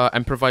make a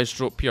improvised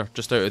rope here,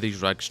 just out of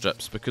these rag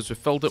strips, because we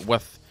filled it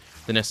with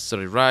the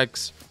necessary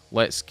rags.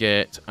 Let's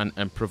get an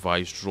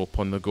improvised rope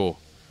on the go.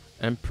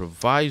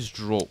 Improvised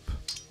rope.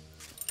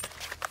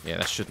 Yeah,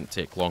 this shouldn't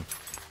take long.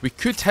 We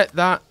could hit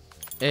that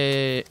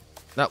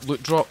that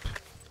loot drop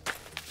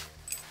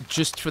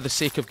just for the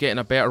sake of getting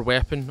a better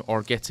weapon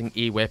or getting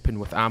a weapon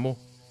with ammo.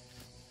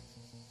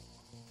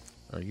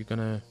 Are you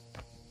gonna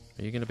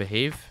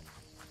behave?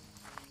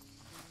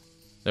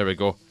 There we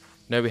go.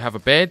 Now we have a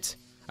bed.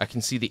 I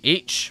can see the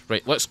H.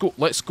 Right, let's go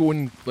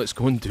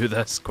and do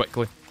this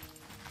quickly.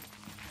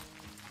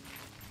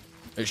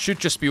 It should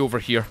just be over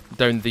here,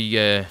 down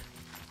the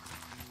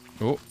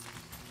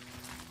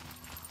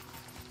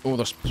oh,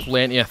 there's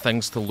plenty of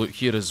things to loot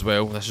here as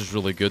well. This is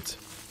really good.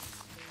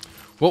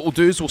 What we'll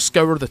do is we'll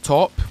scour the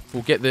top.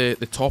 We'll get the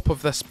top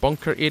of this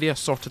bunker area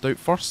sorted out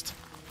first.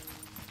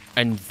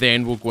 And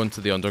then we'll go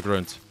into the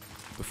underground.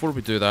 Before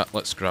we do that,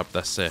 let's grab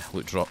this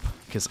loot drop.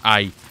 Because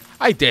I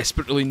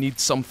desperately need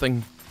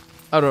something.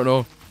 I don't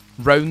know.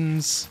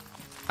 Rounds.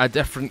 A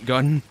different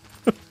gun.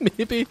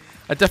 Maybe.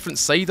 A different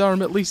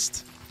sidearm at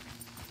least.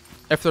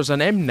 If there's an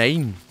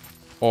M9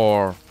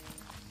 or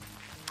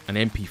an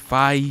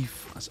MP5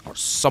 or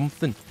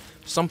something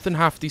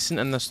half decent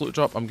in this loot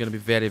drop, I'm going to be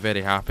very,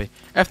 very happy.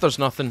 If there's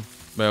nothing,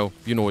 well,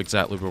 you know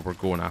exactly where we're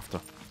going after.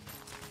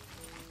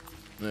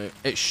 Now,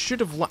 it should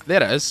have...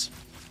 There it is.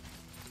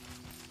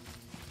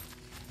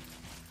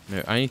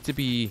 Now, I need to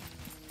be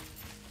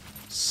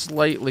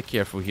slightly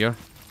careful here.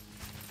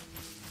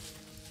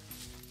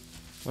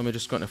 Let me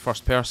just go into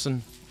first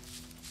person.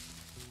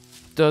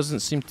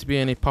 Doesn't seem to be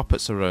any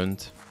puppets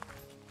around.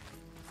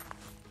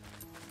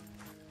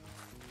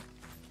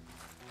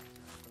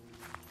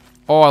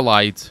 Oh, I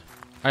lied.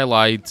 I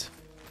lied.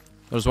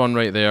 There's one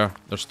right there.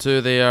 There's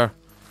two there.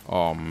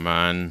 Oh,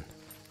 man.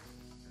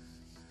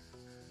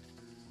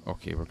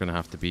 Okay, we're going to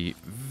have to be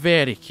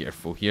very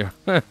careful here.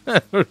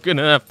 We're going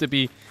to have to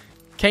be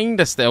kind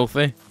of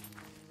stealthy.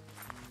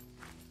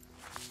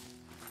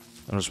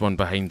 There's one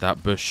behind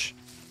that bush.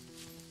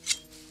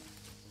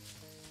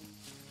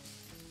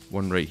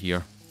 One right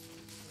here.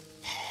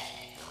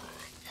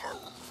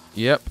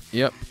 Yep,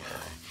 yep.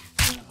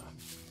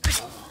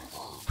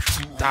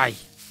 Die,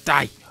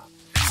 die.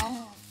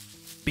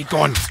 Be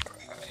gone.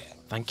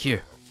 Thank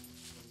you.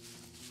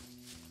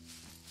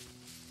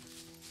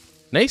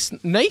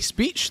 Nice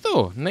beach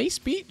though. Nice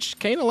beach.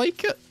 Kind of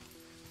like it.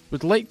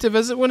 Would like to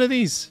visit one of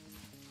these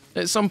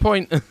at some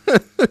point.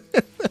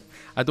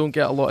 I don't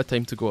get a lot of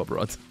time to go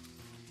abroad.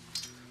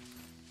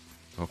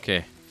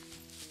 Okay.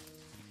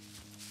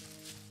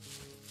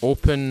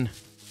 Open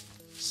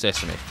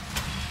sesame.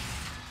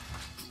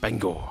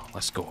 Bingo.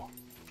 Let's go.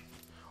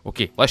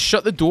 Okay, let's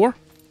shut the door.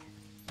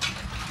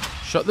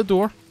 Shut the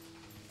door.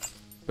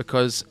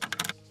 Because,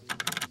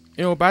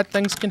 you know, bad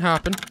things can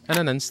happen in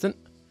an instant.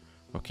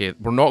 Okay,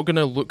 we're not going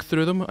to look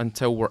through them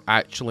until we're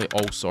actually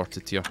all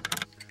sorted here.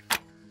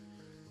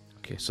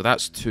 Okay, so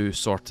that's 2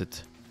 sorted.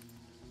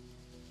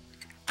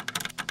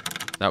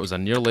 That was a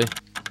nearly.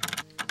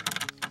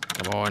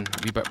 Come on,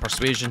 a wee bit of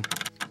persuasion.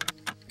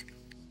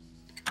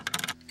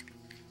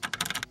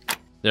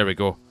 There we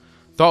go.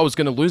 Thought I was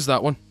going to lose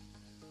that one.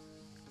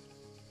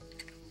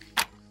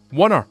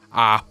 Oneer.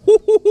 Ah, hoo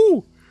hoo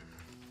hoo.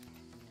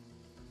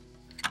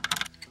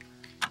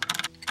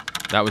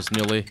 That was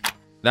nearly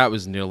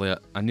it.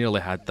 I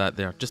nearly had that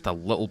there. Just a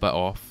little bit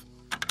off.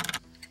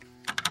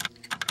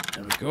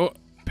 There we go.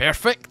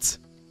 Perfect.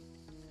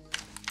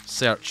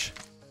 Search.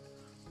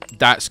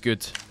 That's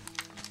good.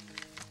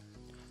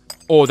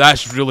 Oh,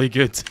 that's really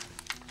good.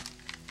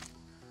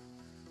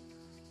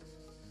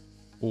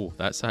 Oh,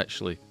 that's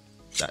actually...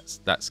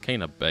 That's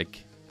kind of big.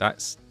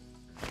 That's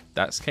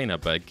kind of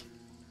big.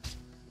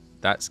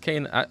 That's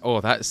kind of...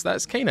 Oh,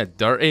 that's kind of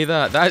dirty,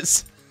 that.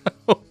 That's...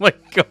 Oh my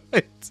god.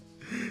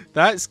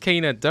 That's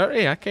kind of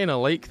dirty. I kind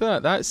of like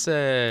that. That's,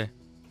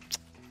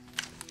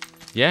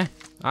 yeah.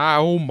 Ah,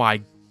 oh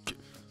my...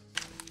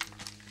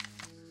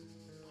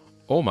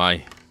 Oh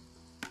my.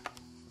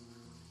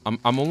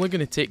 I'm only going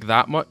to take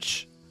that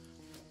much.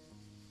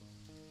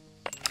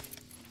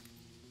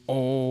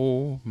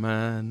 Oh,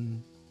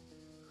 man.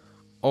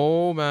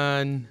 Oh,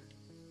 man.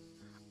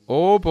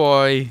 Oh,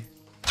 boy.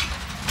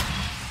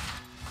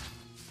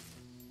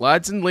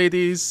 Lads and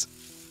ladies.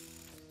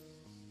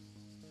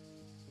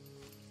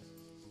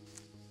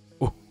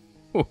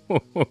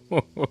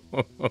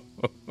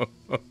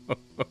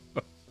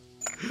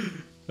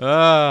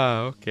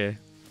 Ah, okay.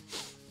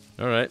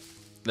 Alright.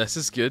 This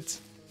is good.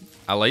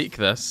 I like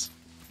this.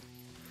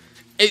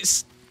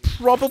 It's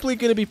probably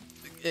going to be...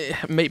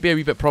 It might be a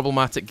wee bit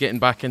problematic getting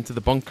back into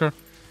the bunker.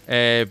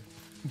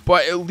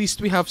 But at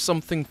least we have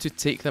something to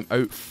take them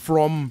out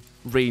from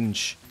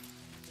range.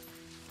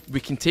 We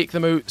can take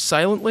them out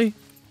silently.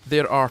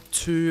 There are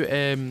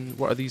 2,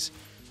 what are these?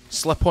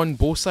 Slip-on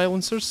bow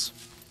silencers.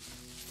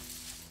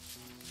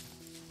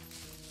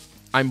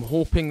 I'm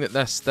hoping that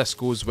this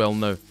goes well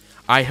now.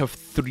 I have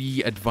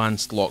 3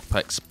 advanced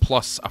lockpicks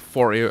plus a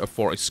 40 out of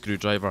 40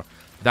 screwdriver.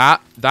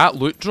 That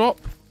loot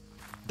drop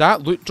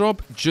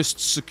just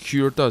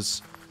secured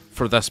us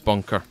for this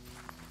bunker.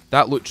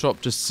 That loot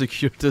drop just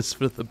secured us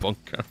for the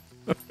bunker.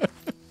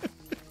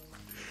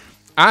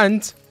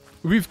 And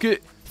we've got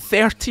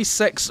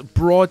 36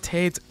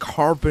 broadhead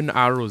carbon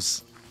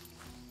arrows.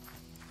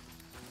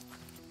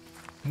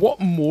 What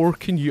more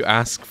can you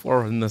ask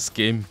for in this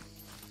game?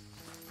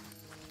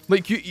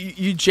 Like,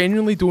 you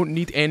genuinely don't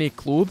need any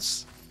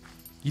clothes.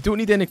 You don't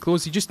need any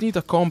clothes, you just need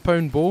a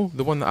compound bow,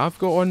 the one that I've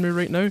got on me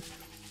right now.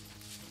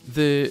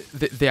 The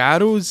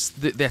arrows,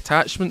 the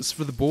attachments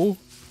for the bow,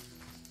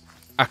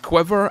 a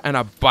quiver and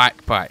a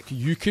backpack.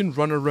 You can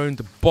run around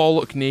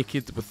bollock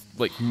naked with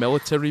like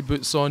military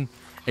boots on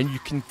and you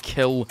can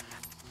kill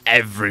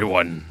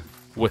everyone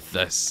with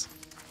this.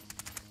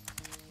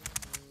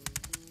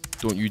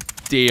 Don't you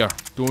dare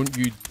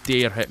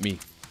hit me.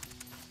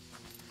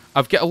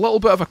 I've got a little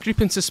bit of a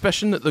creeping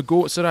suspicion that the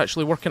goats are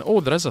actually working. Oh,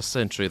 there is a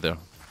sentry there.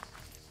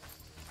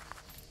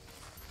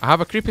 I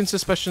have a creeping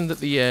suspicion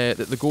that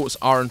the goats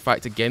are in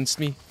fact against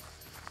me.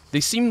 They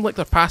seem like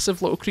they're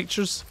passive little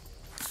creatures.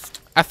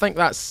 I think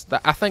that's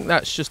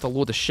just a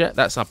load of shit.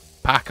 That's a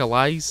pack of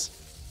lies.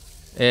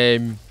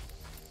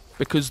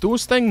 Because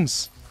those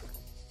things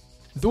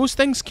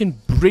can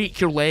break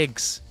your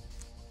legs.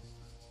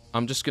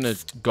 I'm just gonna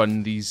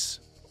gun these.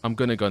 I'm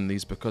gonna gun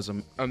these because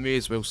I may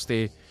as well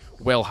stay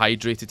well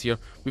hydrated here.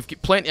 We've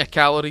got plenty of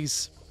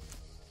calories.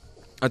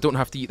 I don't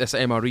have to eat this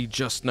MRE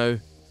just now.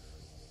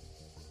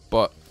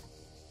 But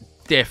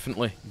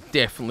definitely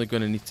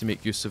going to need to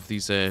make use of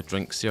these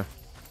drinks here.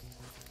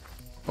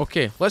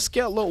 Okay, let's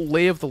get a little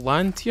lay of the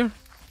land here.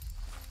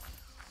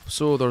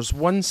 So there's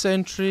one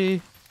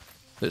sentry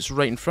that's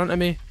right in front of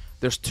me.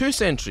 There's two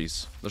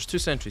sentries. There's two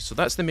sentries. So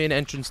that's the main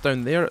entrance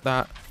down there at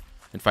that.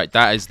 In fact,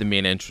 that is the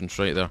main entrance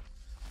right there.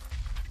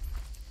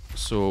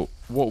 So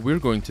what we're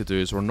going to do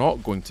is we're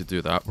not going to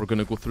do that. We're going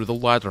to go through the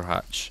ladder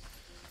hatch.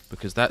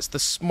 Because that's the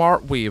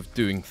smart way of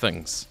doing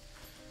things.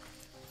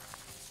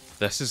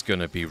 This is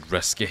going to be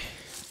risky.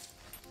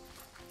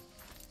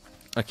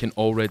 I can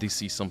already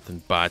see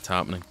something bad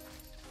happening.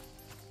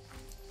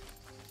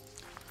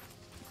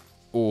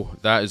 Oh,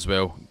 that as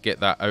well. Get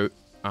that out.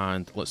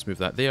 And let's move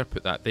that there,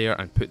 put that there,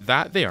 and put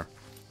that there.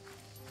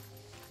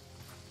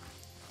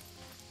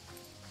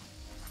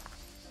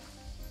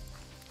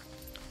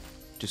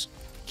 Just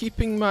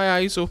keeping my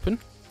eyes open,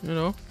 you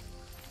know.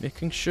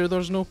 Making sure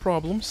there's no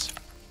problems.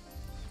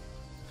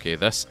 Okay,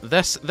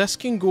 this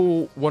can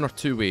go one or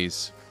two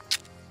ways.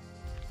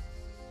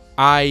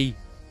 I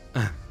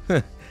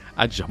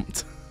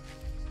jumped.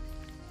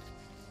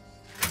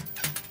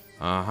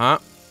 Uh-huh.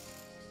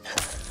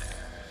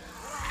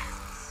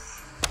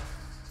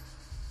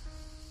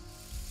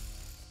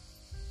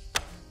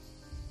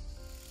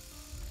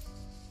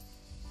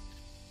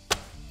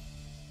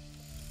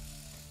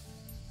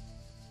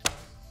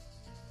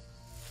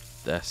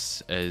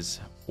 This is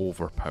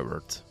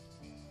overpowered.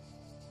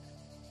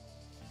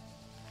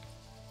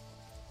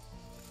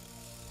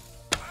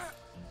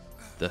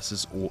 This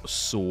is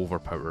so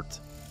overpowered.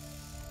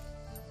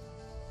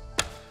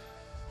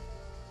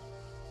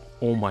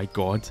 Oh my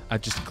god, I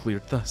just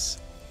cleared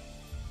this.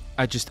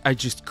 I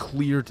just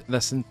cleared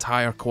this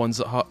entire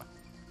Quonset hut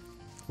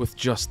with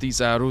just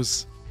these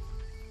arrows.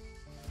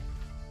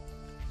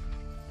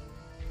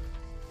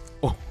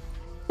 Oh,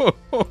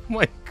 oh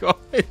my god.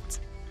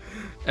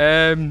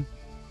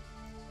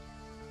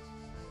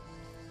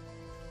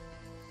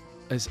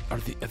 Are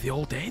they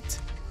all dead?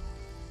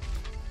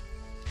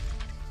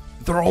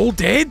 They're all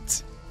dead?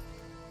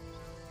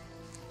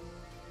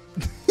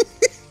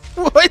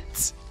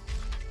 What?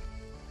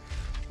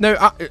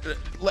 Now,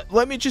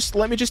 let me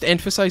just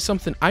emphasize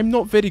something. I'm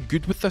not very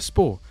good with this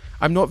bow.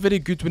 I'm not very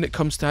good when it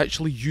comes to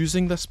actually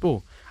using this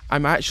bow.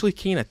 I'm actually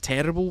kind of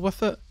terrible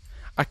with it.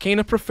 I kind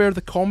of prefer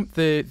the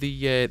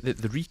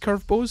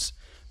recurve bows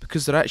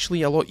because they're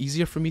actually a lot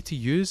easier for me to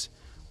use.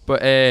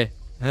 But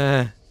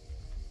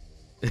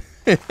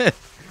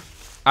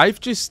I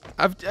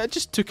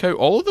just took out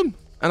all of them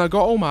and I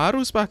got all my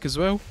arrows back as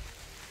well.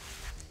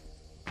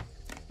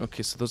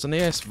 Okay, so there's an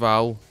AS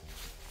Val.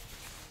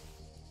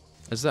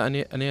 Is that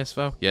an AS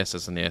Val? Yes,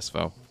 it's an AS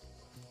Val.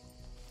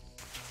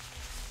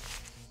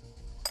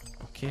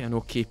 Okay, an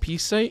OKP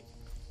sight.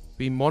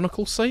 Wee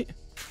monocle sight.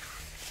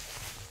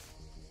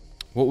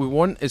 What we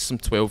want is some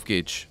 12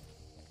 gauge.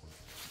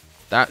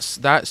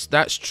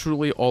 That's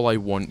truly all I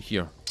want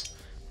here.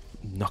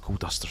 Knuckle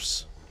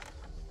dusters.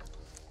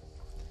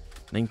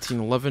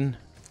 1911.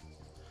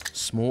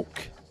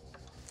 Smoke.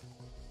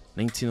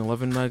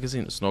 1911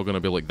 magazine. It's not going to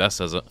be like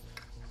this, is it?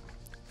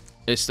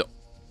 It's the...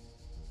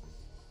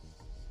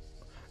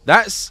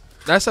 That's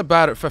a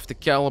Barrett 50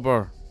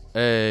 caliber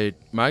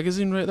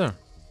magazine right there.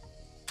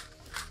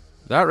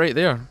 That right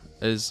there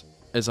is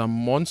a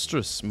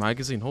monstrous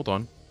magazine. Hold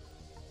on.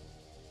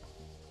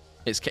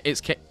 It's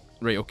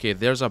right. Okay,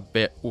 there's a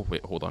bit. Oh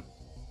wait, hold on.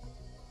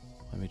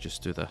 Let me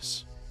just do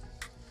this.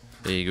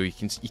 There you go.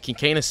 You can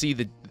kind of see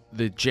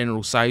the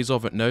general size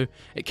of it now.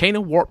 It kind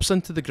of warps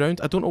into the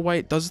ground. I don't know why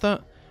it does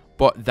that,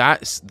 but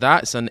that's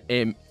an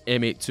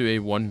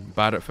M82A1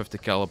 Barrett 50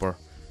 caliber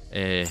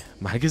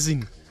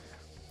magazine.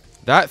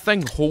 That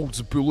thing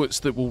holds bullets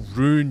that will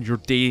ruin your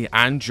day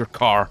and your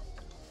car.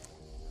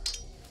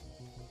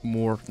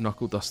 More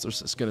knuckle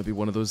dusters. It's going to be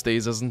one of those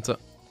days, isn't it?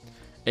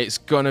 It's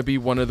going to be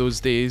one of those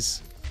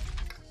days.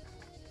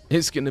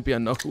 It's going to be a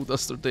knuckle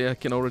duster day. I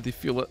can already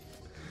feel it.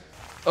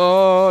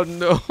 Oh,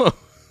 no.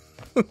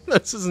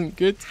 This isn't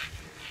good.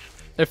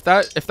 If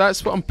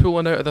that's what I'm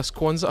pulling out of this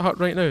Quonset hut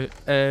right now,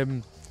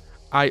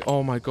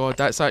 oh my god,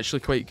 that's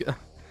actually quite good.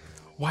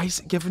 Why is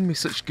it giving me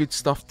such good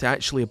stuff to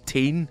actually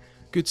obtain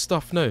good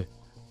stuff now?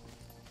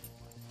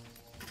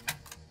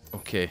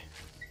 Okay.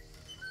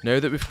 Now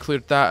that we've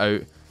cleared that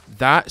out,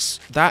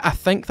 I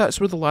think that's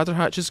where the ladder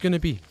hatch is going to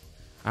be.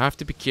 I have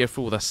to be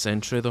careful with this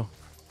sentry though.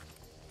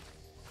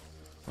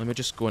 Let me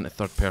just go into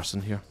third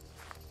person here.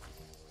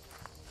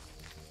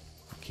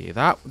 Okay,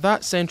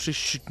 that sentry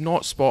should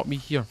not spot me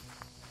here.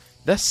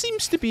 This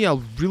seems to be a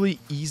really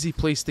easy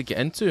place to get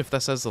into if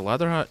this is the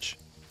ladder hatch.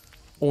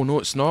 Oh no,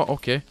 it's not.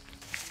 Okay.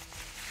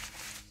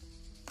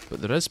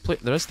 But there is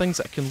things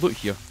that I can loot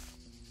here.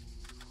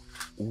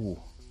 Oh,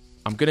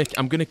 I'm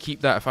gonna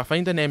keep that. If I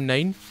find an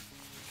M9,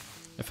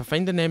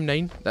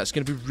 that's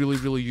gonna be really,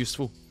 really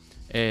useful.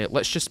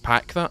 Let's just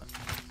pack that.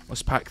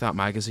 Let's pack that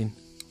magazine.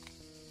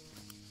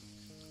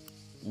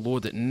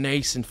 Load it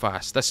nice and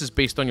fast. This is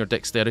based on your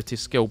dexterity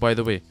skill, by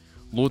the way.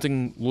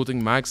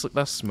 Loading mags like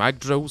this, mag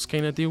drills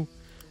kind of deal,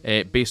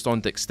 based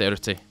on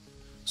dexterity.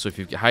 So if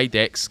you've got high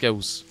dex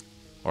skills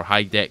or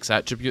high dex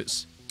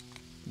attributes,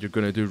 you're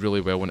going to do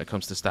really well when it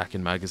comes to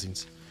stacking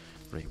magazines.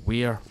 Right,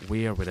 where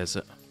is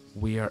it?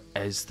 Where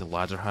is the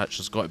ladder hatch?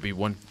 There's got to be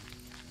one.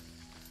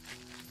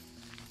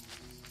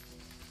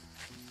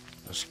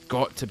 There's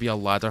got to be a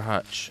ladder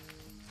hatch.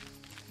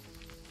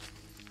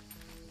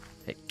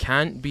 It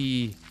can't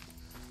be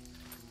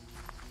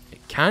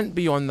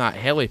on that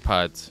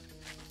helipad.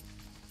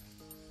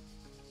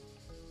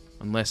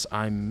 Unless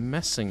I'm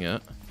missing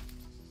it.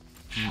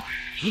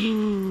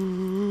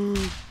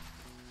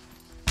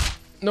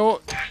 No.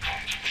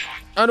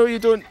 I know you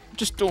don't.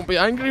 Just don't be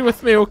angry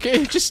with me,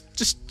 okay?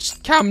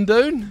 Just calm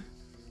down.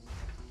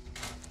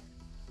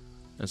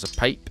 There's a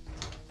pipe.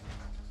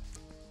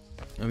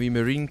 A wee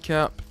marine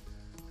cap.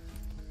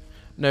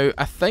 Now,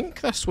 I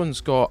think this one's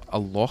got a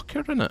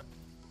locker in it.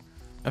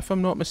 If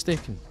I'm not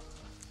mistaken.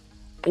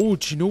 Oh,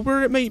 do you know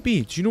where it might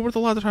be? Do you know where the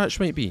ladder hatch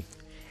might be?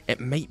 It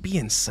might be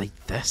inside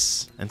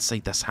this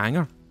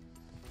hangar.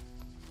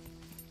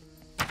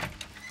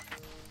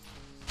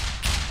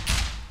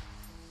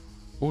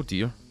 Oh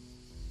dear.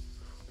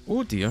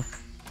 Oh dear.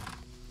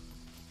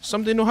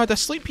 Somebody know how to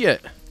sleep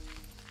yet?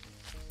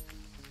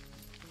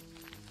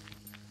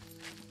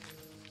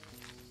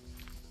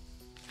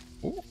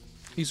 Oh,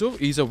 he's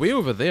away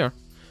over there.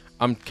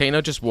 I'm kind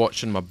of just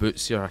watching my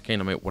boots here. I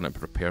kind of might want to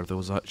repair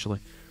those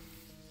actually.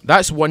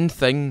 That's one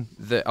thing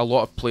that a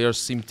lot of players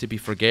seem to be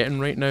forgetting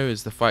right now,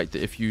 is the fact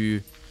that if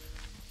you...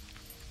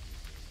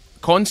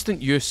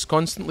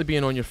 constantly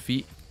being on your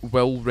feet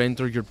will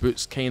render your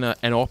boots kind of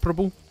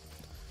inoperable.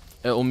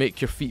 It'll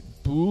make your feet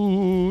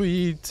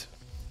bleed.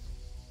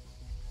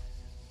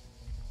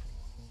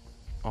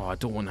 Oh, I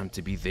don't want him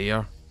to be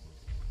there.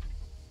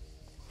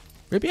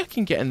 Maybe I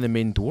can get in the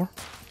main door.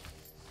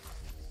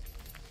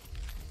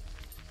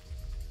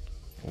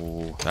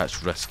 Oh,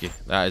 that's risky.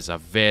 That is a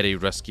very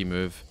risky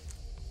move.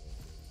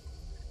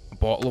 A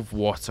bottle of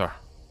water.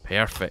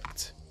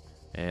 Perfect.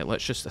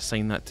 Let's just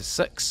assign that to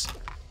 6.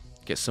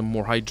 Get some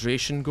more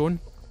hydration going.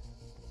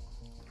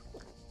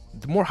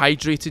 The more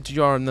hydrated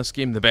you are in this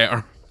game, the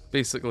better,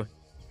 basically.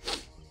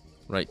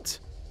 Right.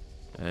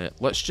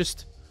 Let's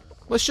just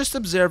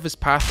observe his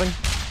pathing.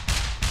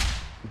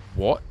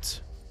 What?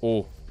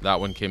 Oh, that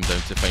one came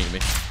down to find me.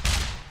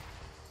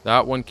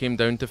 That one came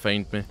down to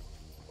find me.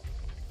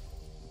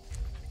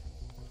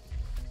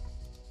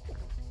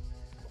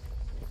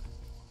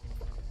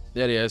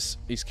 There he is.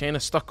 He's kind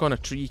of stuck on a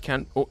tree.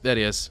 Can't... Oh, there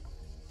he is.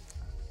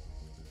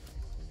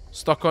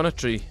 Stuck on a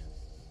tree.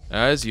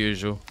 As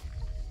usual.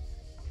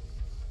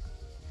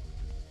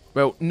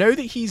 Well, now that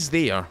he's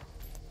there...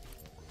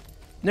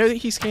 Now that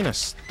he's kind of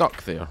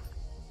stuck there...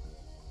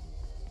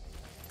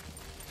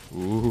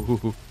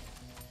 Ooh.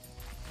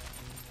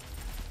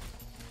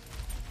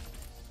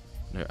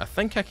 Now, I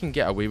think I can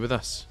get away with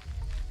this.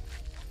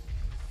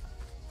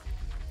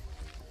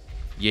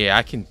 Yeah,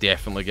 I can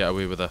definitely get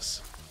away with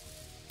this.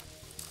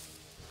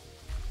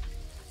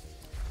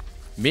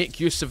 Make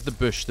use of the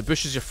bush. The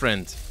bush is your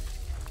friend.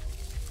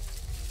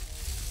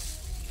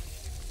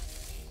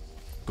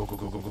 Go, go,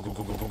 go, go, go, go,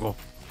 go, go, go, go.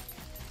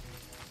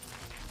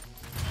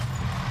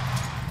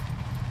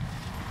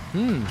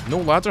 No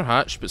ladder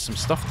hatch, but some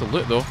stuff to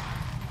loot, though.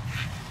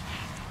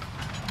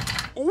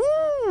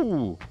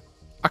 Ooh!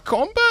 A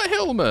combat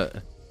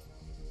helmet!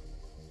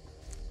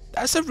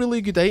 That's a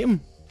really good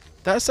item.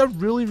 That's a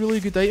really, really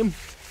good item.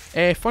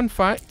 Fun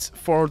fact,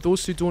 for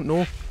those who don't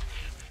know.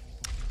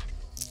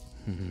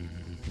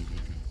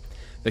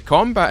 The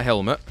combat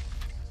helmet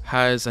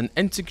has an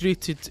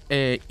integrated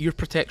ear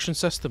protection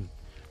system,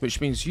 which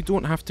means you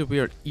don't have to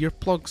wear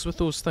earplugs with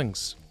those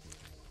things.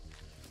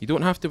 You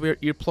don't have to wear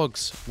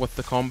earplugs with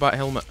the combat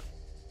helmet.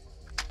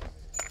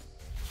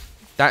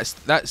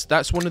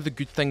 That's one of the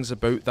good things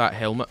about that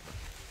helmet.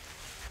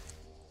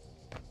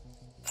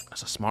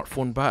 That's a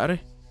smartphone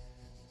battery.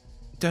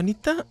 Do I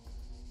need that?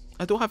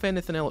 I don't have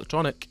anything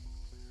electronic.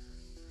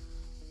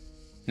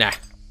 Nah.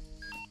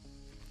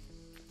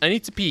 I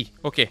need to pee.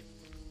 Okay.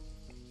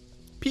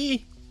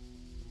 Pee.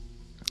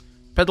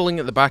 Piddling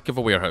at the back of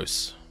a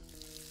warehouse.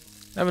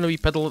 Having a wee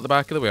piddle at the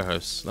back of the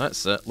warehouse.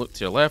 That's it. Look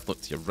to your left,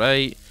 look to your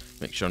right.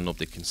 Make sure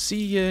nobody can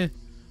see you.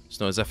 It's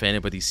not as if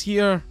anybody's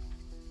here.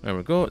 There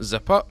we go.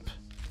 Zip up.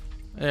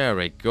 There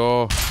we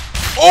go.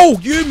 Oh,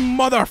 you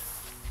mother...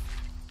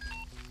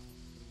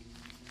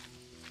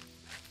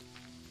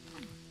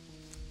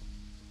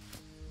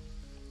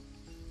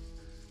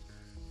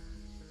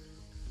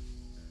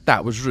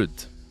 That was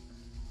rude.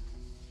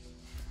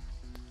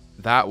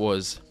 That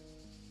was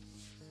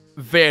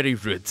very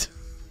rude.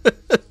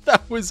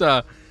 That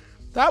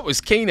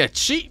was kind of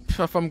cheap,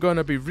 if I'm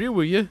gonna be real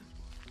with you.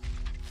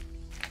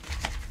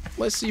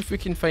 Let's see if we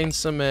can find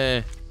some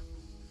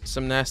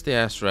nasty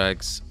ass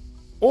rags.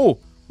 Oh,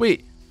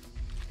 wait.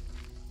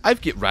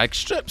 I've got rag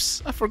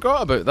strips. I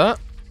forgot about that.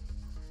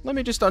 Let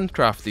me just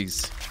uncraft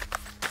these.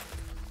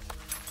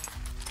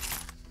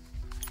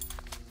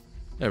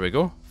 There we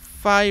go.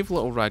 5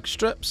 little rag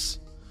strips.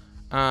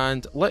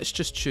 And let's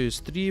just choose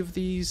 3 of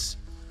these.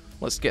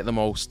 Let's get them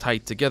all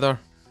tied together.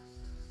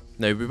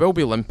 Now, we will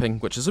be limping,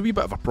 which is a wee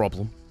bit of a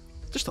problem.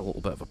 Just a little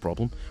bit of a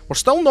problem. We're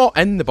still not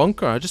in the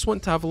bunker. I just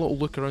want to have a little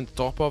look around the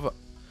top of it.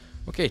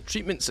 Okay,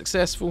 treatment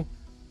successful.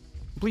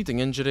 Bleeding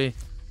injury.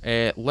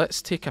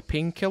 Let's take a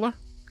painkiller.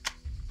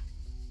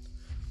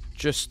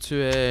 Just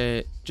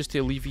to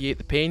alleviate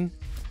the pain.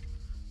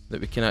 That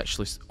we can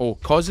actually... Oh,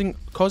 causing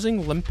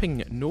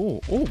limping.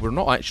 No. Oh, we're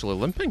not actually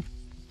limping.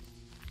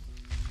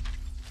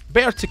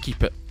 Better to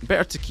keep it.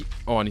 Better to keep...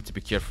 Oh, I need to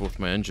be careful with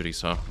my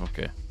injuries, huh?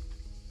 Okay.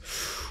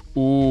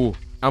 Oh,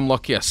 I'm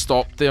lucky I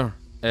stopped there.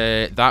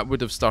 That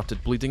would have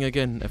started bleeding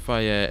again if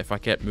I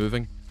kept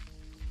moving.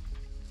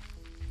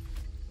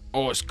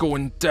 Oh, it's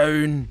going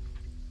down.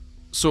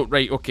 So,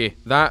 right, okay.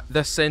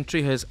 This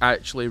sentry has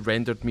actually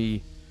rendered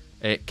me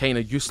kind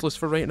of useless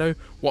for right now.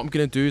 What I'm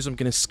going to do is I'm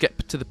going to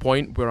skip to the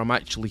point where I'm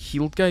actually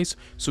healed, guys.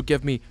 So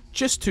give me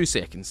just 2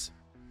 seconds.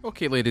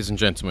 Okay, ladies and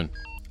gentlemen.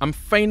 I'm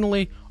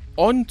finally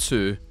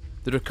onto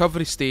the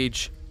recovery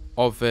stage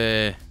of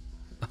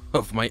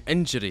my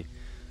injury.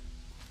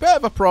 Bit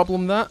of a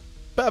problem, that.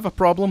 Bit of a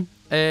problem.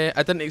 I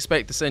didn't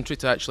expect the sentry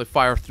to actually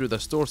fire through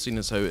this door, seeing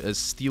as how it is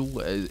steel.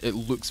 It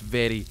looks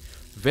very,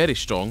 very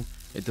strong.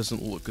 It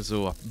doesn't look as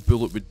though a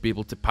bullet would be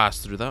able to pass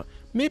through that.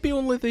 Maybe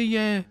only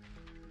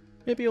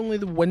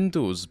the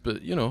windows,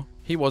 but you know,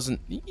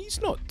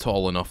 he's not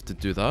tall enough to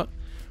do that.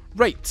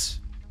 Right.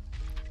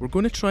 We're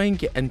going to try and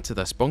get into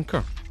this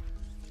bunker.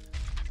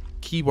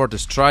 Keyword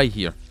is try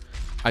here.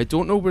 I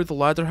don't know where the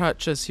ladder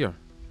hatch is here.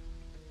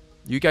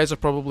 You guys are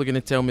probably going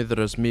to tell me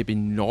there is maybe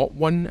not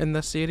one in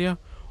this area,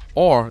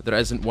 or there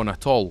isn't one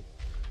at all.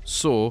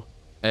 So,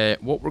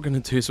 what we're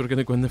going to do is we're going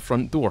to go in the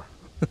front door,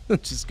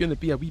 which is going to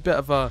be a wee bit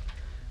of a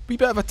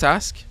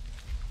task,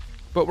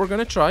 but we're going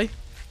to try.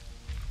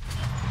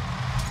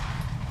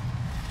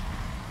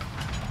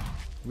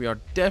 We are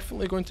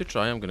definitely going to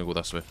try. I'm going to go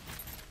this way.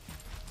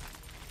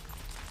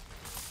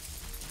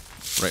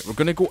 Right, we're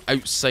going to go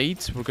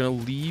outside. We're going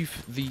to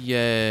leave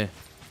the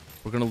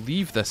we're going to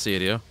leave this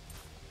area.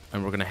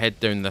 And we're going to head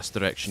down this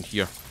direction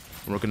here.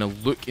 And we're going to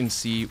look and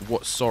see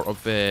what sort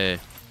of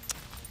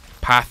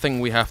pathing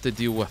we have to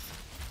deal with.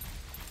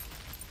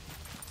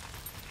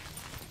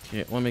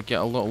 Okay, let me get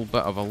a little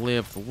bit of a lay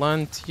of the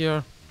land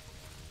here.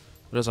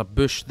 There's a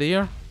bush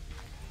there.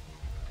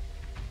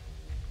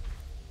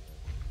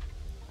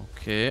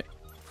 Okay.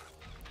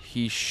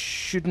 He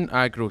shouldn't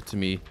aggro to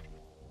me.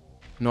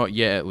 Not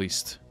yet, at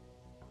least.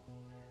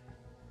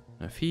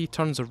 If he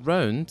turns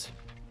around...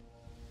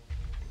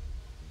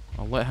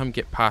 I'll let him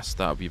get past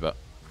that a wee bit.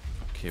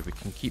 Okay, we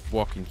can keep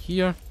walking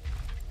here.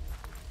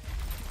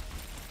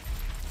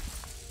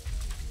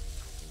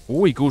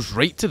 Oh, he goes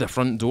right to the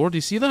front door. Do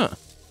you see that?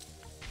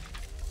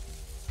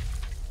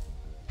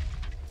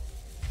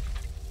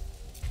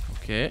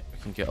 Okay, we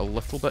can get a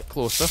little bit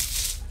closer.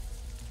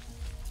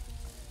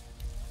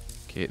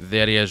 Okay,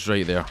 there he is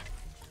right there.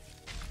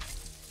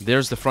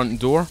 There's the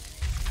front door.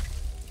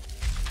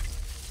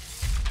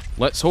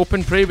 Let's hope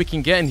and pray we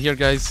can get in here,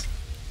 guys.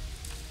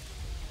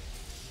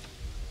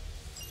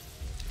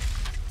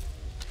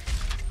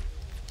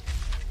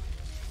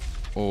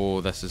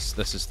 Oh, this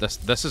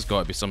has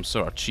got to be some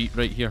sort of cheat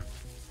right here.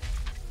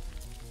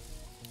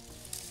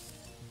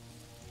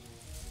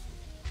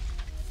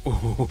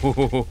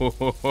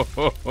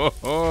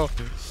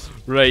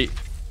 Right.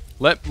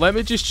 Let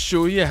me just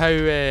show you how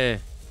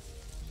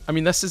I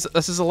mean, this is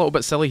a little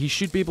bit silly. He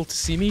should be able to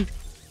see me.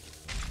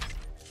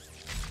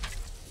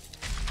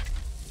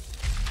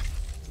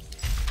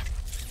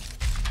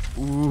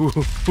 Ooh.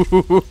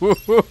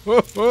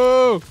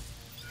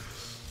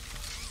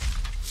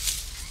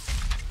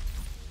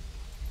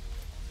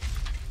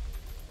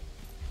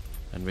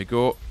 And we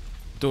go.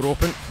 Door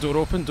open, door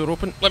open, door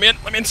open. Let me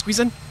in, squeeze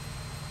in.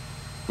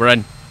 We're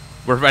in.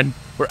 We're in.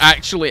 We're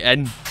actually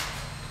in.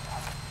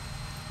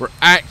 We're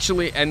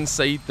actually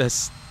inside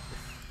this.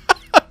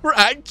 We're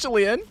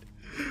actually in.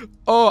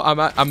 Oh, I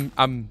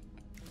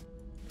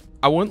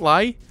won't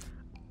lie.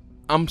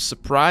 I'm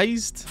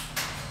surprised.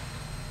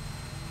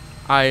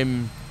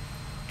 I'm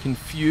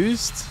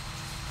confused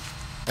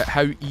at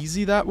how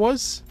easy that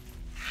was.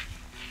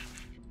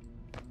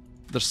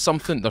 There's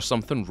something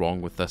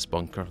wrong with this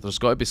bunker. There's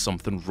got to be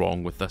something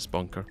wrong with this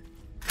bunker.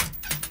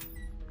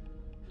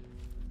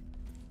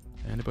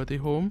 Anybody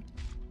home?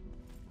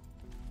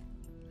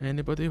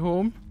 Anybody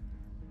home?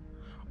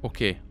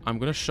 Okay, I'm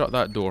gonna shut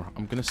that door.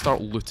 I'm gonna start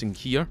looting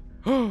here.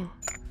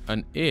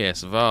 An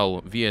AS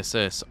Val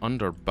VSS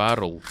under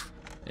barrel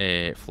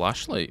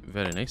flashlight.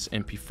 Very nice.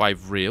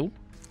 MP5 rail.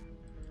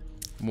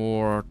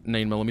 More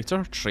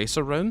 9mm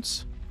tracer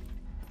rounds.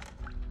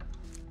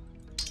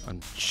 I'm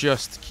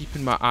just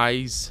keeping my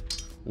eyes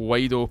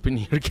wide open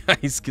here,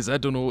 guys, because I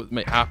don't know what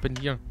might happen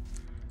here.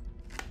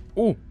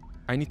 Oh,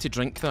 I need to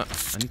drink that.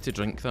 I need to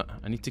drink that.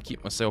 I need to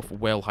keep myself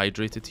well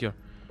hydrated here.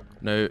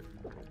 Now,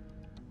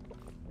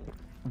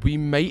 we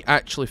might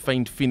actually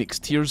find Phoenix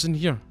Tears in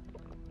here.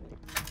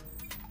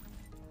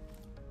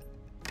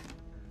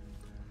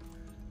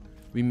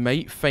 We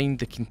might find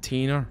the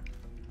container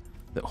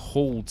that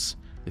holds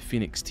the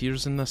Phoenix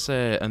Tears in this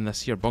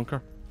here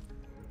bunker.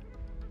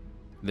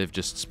 They've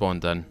just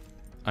spawned in.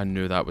 I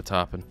knew that would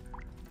happen.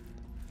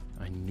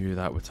 I knew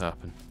that would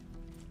happen.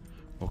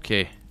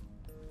 Okay.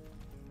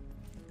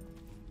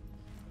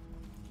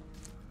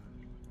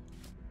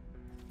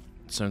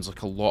 Sounds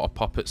like a lot of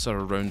puppets are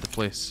around the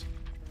place.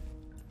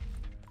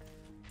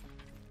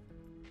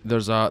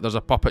 There's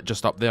a puppet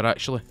just up there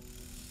actually.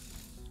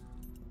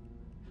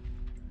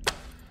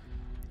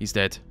 He's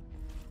dead.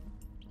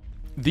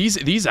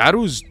 These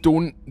arrows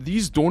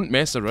don't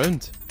mess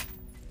around.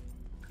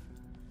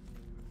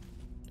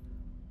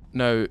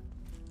 Now,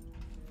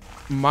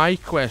 my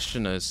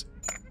question is,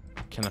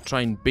 can I try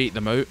and bait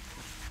them out?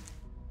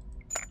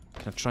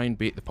 Can I try and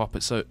bait the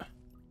puppets out?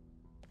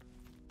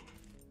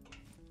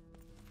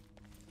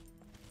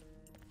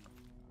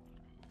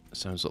 It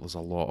sounds like there's a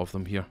lot of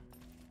them here.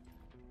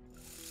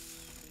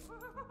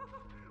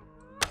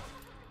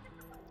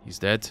 He's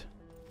dead.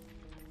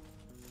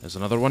 There's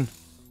another one.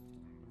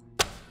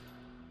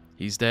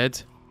 He's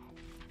dead.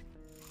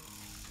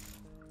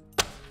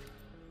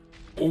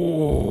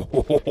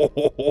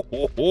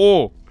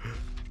 Oh!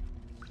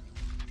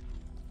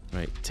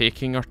 Right,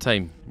 taking our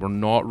time. We're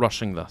not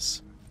rushing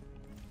this.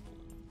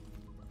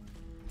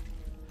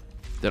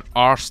 There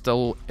are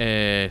still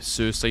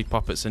suicide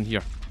puppets in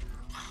here.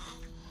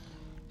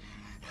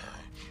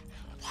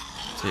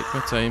 Take my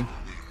time.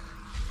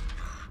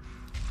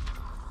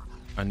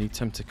 I need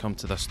him to come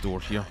to this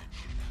door here.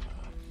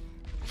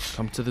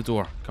 Come to the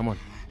door. Come on.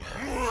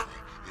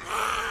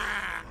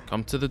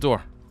 Come to the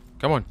door.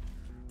 Come on.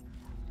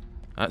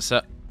 That's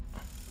it.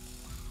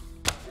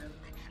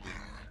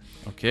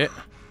 Okay.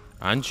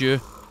 And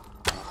you.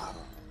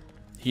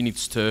 He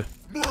needs to.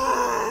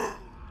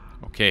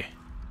 Okay.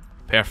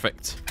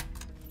 Perfect.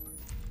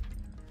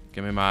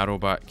 Give me my arrow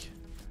back.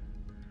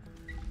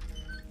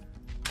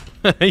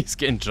 He's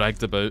getting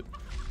dragged about.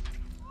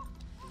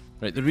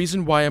 Right, the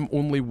reason why I'm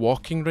only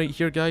walking right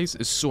here, guys,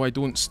 is so I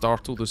don't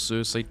startle the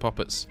suicide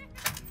puppets.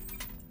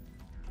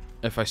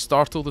 If I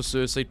startle the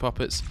suicide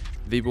puppets,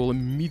 they will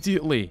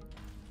immediately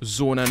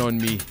zone in on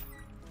me.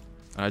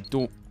 I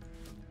don't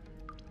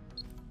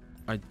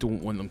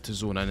want them to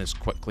zone in as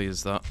quickly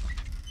as that.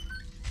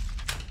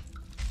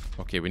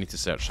 Okay, we need to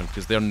search them,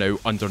 because they're now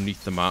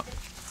underneath the map.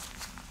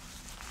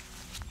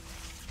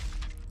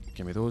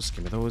 Give me those,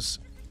 give me those.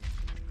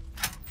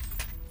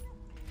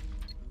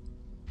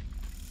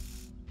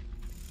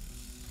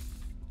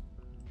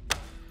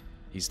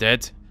 He's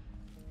dead.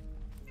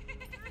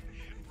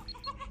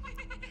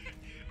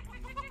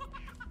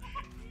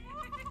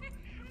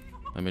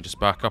 Let me just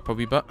back up a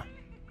wee bit.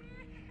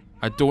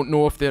 I don't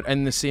know if they're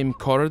in the same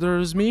corridor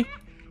as me.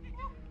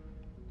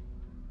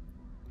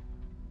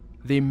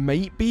 They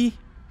might be.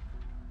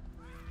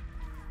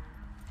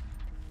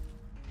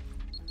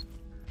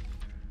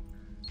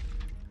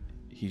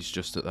 He's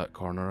just at that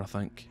corner, I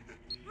think.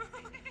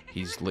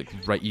 He's like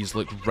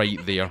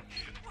right there.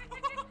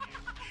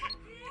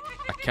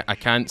 I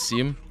can't see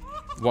him.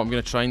 What I'm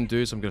gonna try and do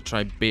is I'm gonna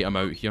try and bait him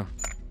out here.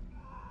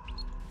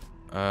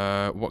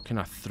 What can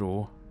I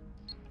throw?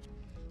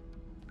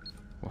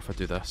 What if I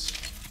do this?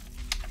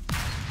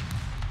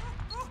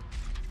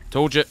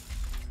 Told you.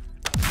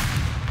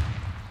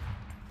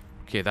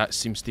 Okay, that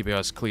seems to be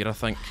us clear, I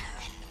think.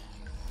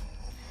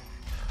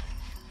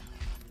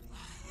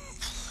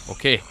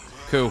 Okay,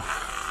 cool.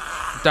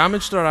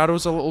 Damaged our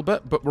arrows a little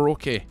bit, but we're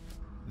okay.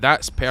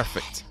 That's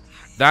perfect.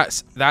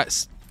 That's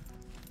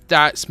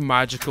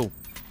magical.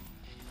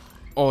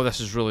 Oh, this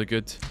is really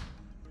good.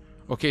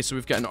 Okay, so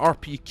we've got an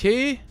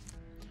RPK.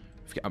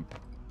 We've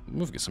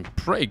got some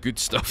pretty good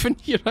stuff in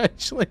here,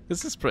 actually.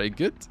 This is pretty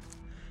good.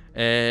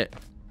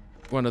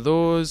 One of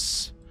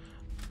those.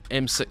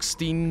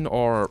 M16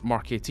 or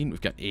Mark 18.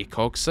 We've got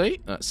ACOG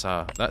sight.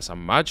 That's a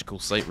magical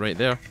sight right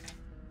there.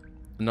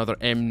 Another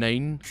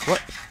M9 clip.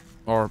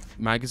 Or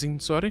magazine,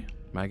 sorry.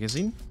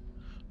 Magazine.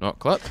 Not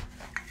clip.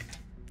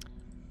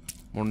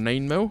 More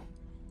 9mm.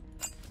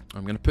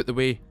 I'm gonna put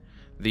away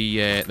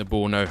the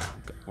bow now.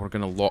 We're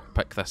gonna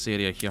lockpick this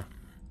area here.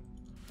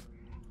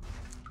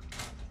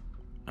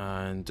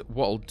 And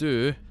what I'll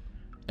do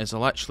is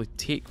I'll actually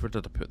take... Where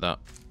did I put that?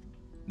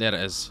 There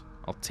it is.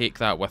 I'll take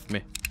that with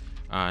me.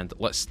 And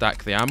let's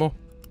stack the ammo.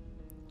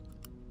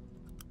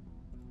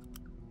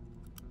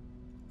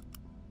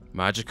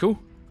 Magical.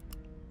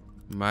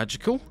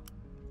 Magical.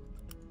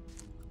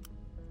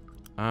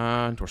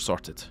 And we're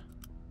sorted.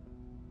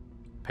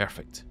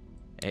 Perfect.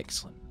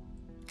 Excellent.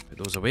 Put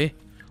those away.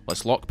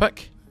 Let's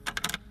lockpick.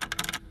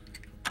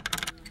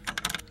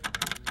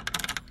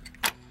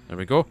 There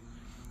we go.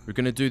 We're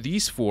going to do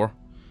these 4.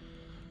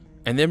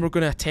 And then we're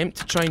going to attempt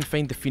to try and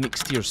find the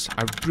Phoenix Tears.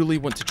 I really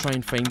want to try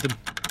and find them.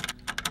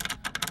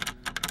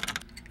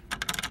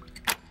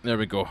 There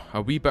we go.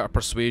 A wee bit of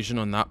persuasion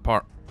on that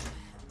part.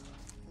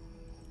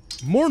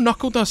 More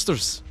knuckle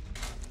dusters.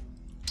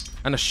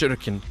 And a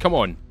shuriken. Come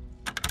on.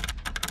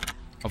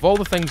 Of all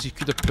the things you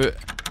could have put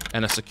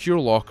in a secure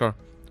locker,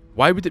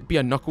 why would it be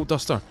a knuckle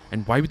duster?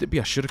 And why would it be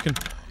a shuriken?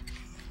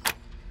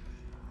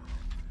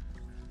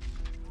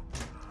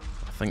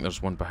 I think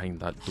there's one behind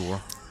that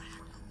door.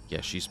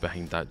 Yeah, she's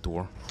behind that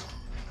door.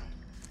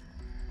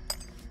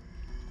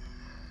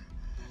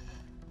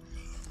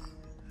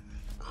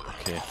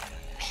 Okay.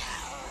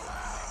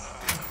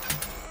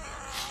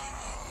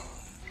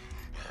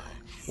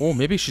 Oh,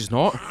 maybe she's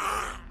not.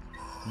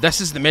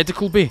 This is the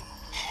medical bay.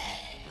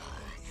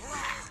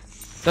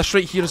 This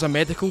right here is a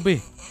medical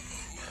bay.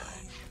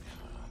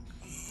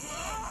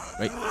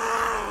 Right.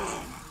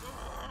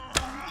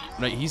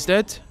 Right, he's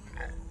dead.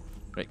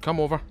 Right, come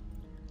over.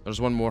 There's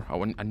one more.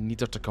 I need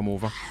her to come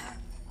over.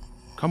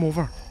 Come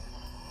over.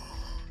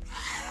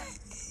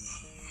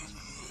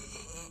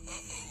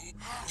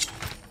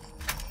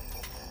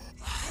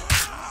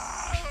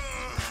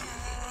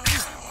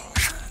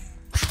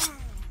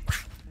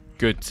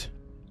 Good.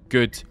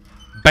 Good.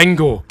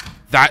 Bingo!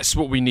 That's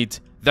what we need.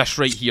 This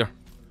right here.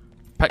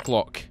 Pick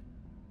lock.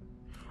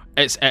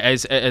 It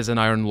is an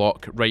iron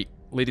lock. Right,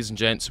 ladies and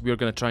gents, we're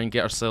gonna try and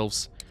get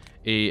ourselves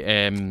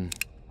a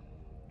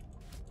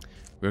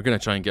we're gonna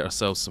try and get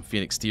ourselves some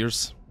Phoenix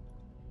Tears.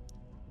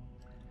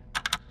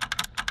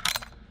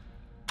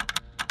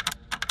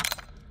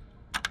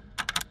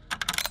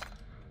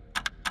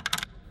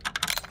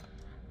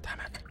 Damn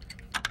it.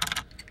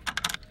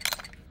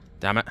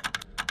 Damn it.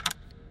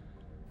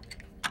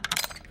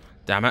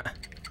 Damn it.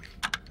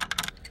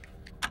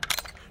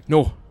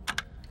 No.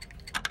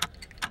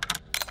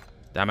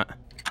 Damn it.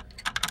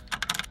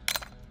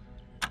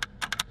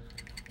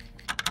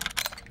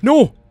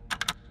 No!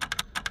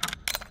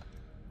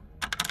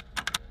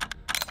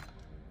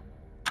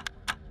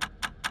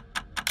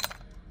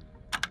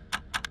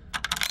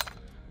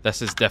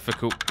 This is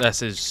difficult.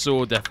 This is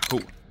so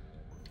difficult.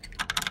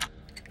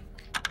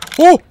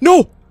 Oh,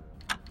 no!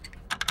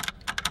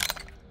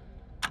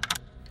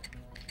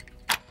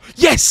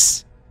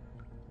 Yes!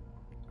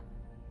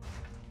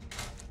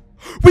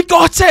 We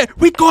got it!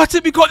 We got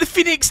it! We got the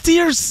Phoenix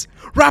Tears!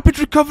 Rapid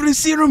Recovery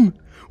Serum!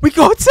 We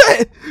got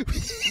it! We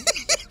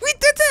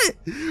did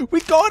it! We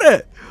got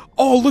it!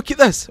 Oh, look at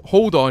this!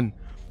 Hold on.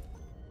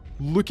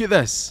 Look at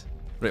this.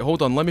 Right,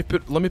 hold on. Let me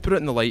put it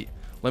in the light.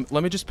 Let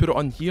me just put it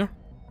on here.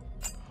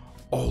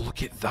 Oh,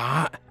 look at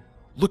that!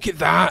 Look at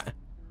that!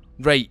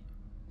 Right.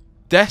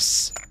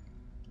 This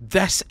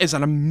is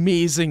an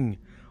amazing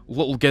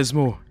little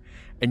gizmo.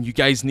 And you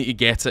guys need to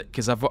get it,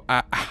 because I've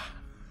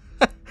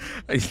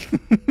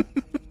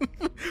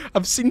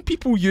seen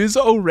people use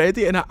it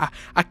already, and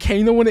I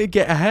kind of want to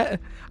get a hit.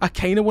 I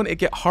kind of want to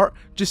get hurt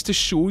just to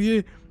show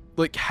you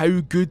like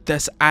how good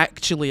this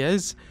actually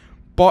is.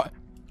 But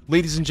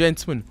ladies and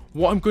gentlemen,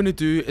 what I'm going to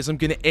do is I'm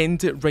going to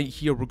end it right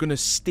here. We're going to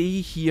stay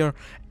here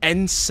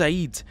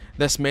inside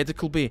this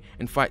medical bay.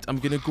 In fact, I'm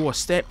going to go a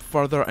step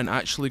further and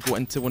actually go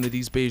into one of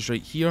these bays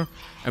right here,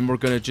 and we're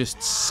going to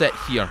just sit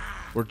here.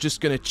 We're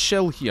just going to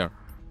chill here.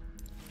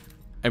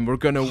 And we're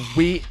going to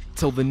wait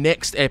till the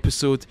next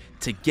episode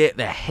to get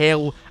the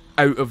hell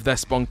out of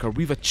this bunker.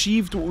 We've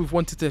achieved what we've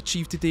wanted to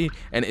achieve today,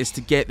 and it is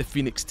to get the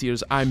Phoenix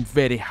Tears. I'm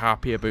very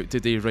happy about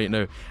today right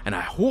now, and I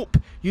hope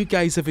you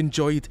guys have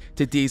enjoyed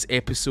today's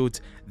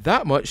episode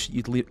that much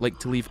you'd like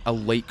to leave a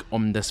like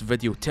on this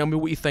video. Tell me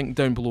what you think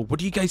down below. What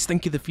do you guys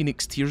think of the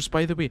Phoenix Tears,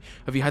 by the way?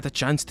 Have you had a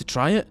chance to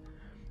try it?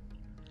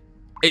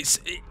 It's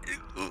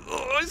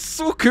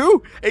so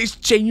cool. It's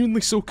genuinely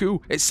so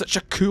cool. It's such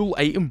a cool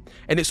item,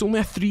 and it's only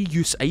a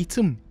 3-use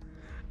item.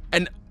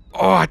 And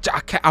oh,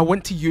 I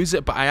want to use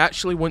it, but I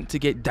actually want to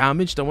get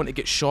damaged. I want to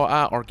get shot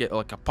at, or get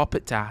like a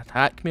puppet to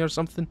attack me or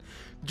something,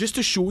 just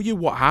to show you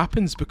what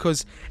happens,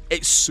 because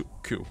it's so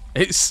cool.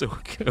 It's so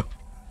cool.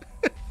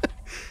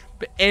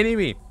 But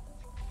anyway,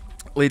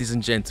 ladies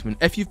and gentlemen,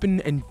 if you've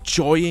been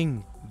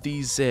enjoying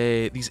these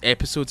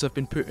episodes I've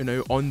been putting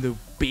out on the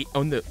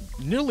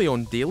nearly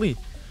on daily,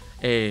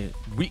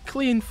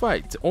 weekly, in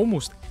fact,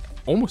 almost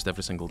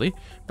every single day.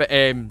 But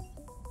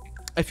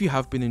if you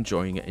have been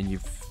enjoying it and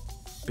you've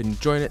been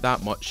enjoying it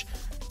that much,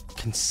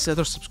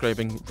 consider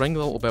subscribing, ring the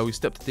little bell, you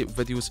stay up to date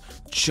with videos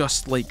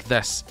just like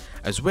this,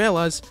 as well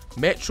as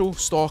Metro,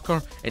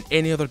 Stalker, and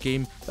any other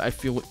game that I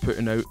feel like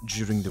putting out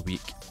during the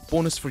week.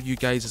 Bonus for you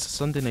guys is a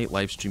Sunday night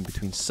live stream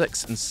between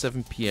 6 and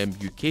 7 PM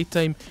UK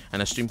time,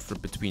 and I stream for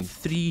between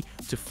 3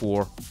 to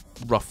 4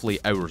 roughly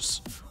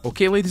hours.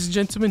 Okay, ladies and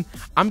gentlemen,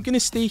 I'm going to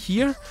stay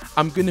here.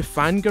 I'm going to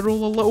fangirl a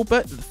little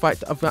bit. The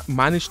fact that I've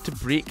managed to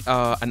break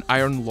an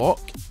iron lock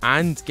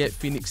and get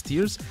Phoenix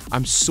Tears.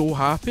 I'm so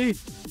happy.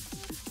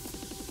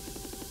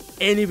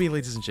 Anyway,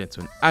 ladies and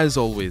gentlemen, as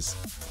always,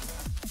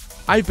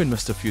 I've been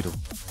Mr. Feudal.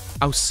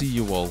 I'll see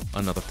you all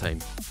another time.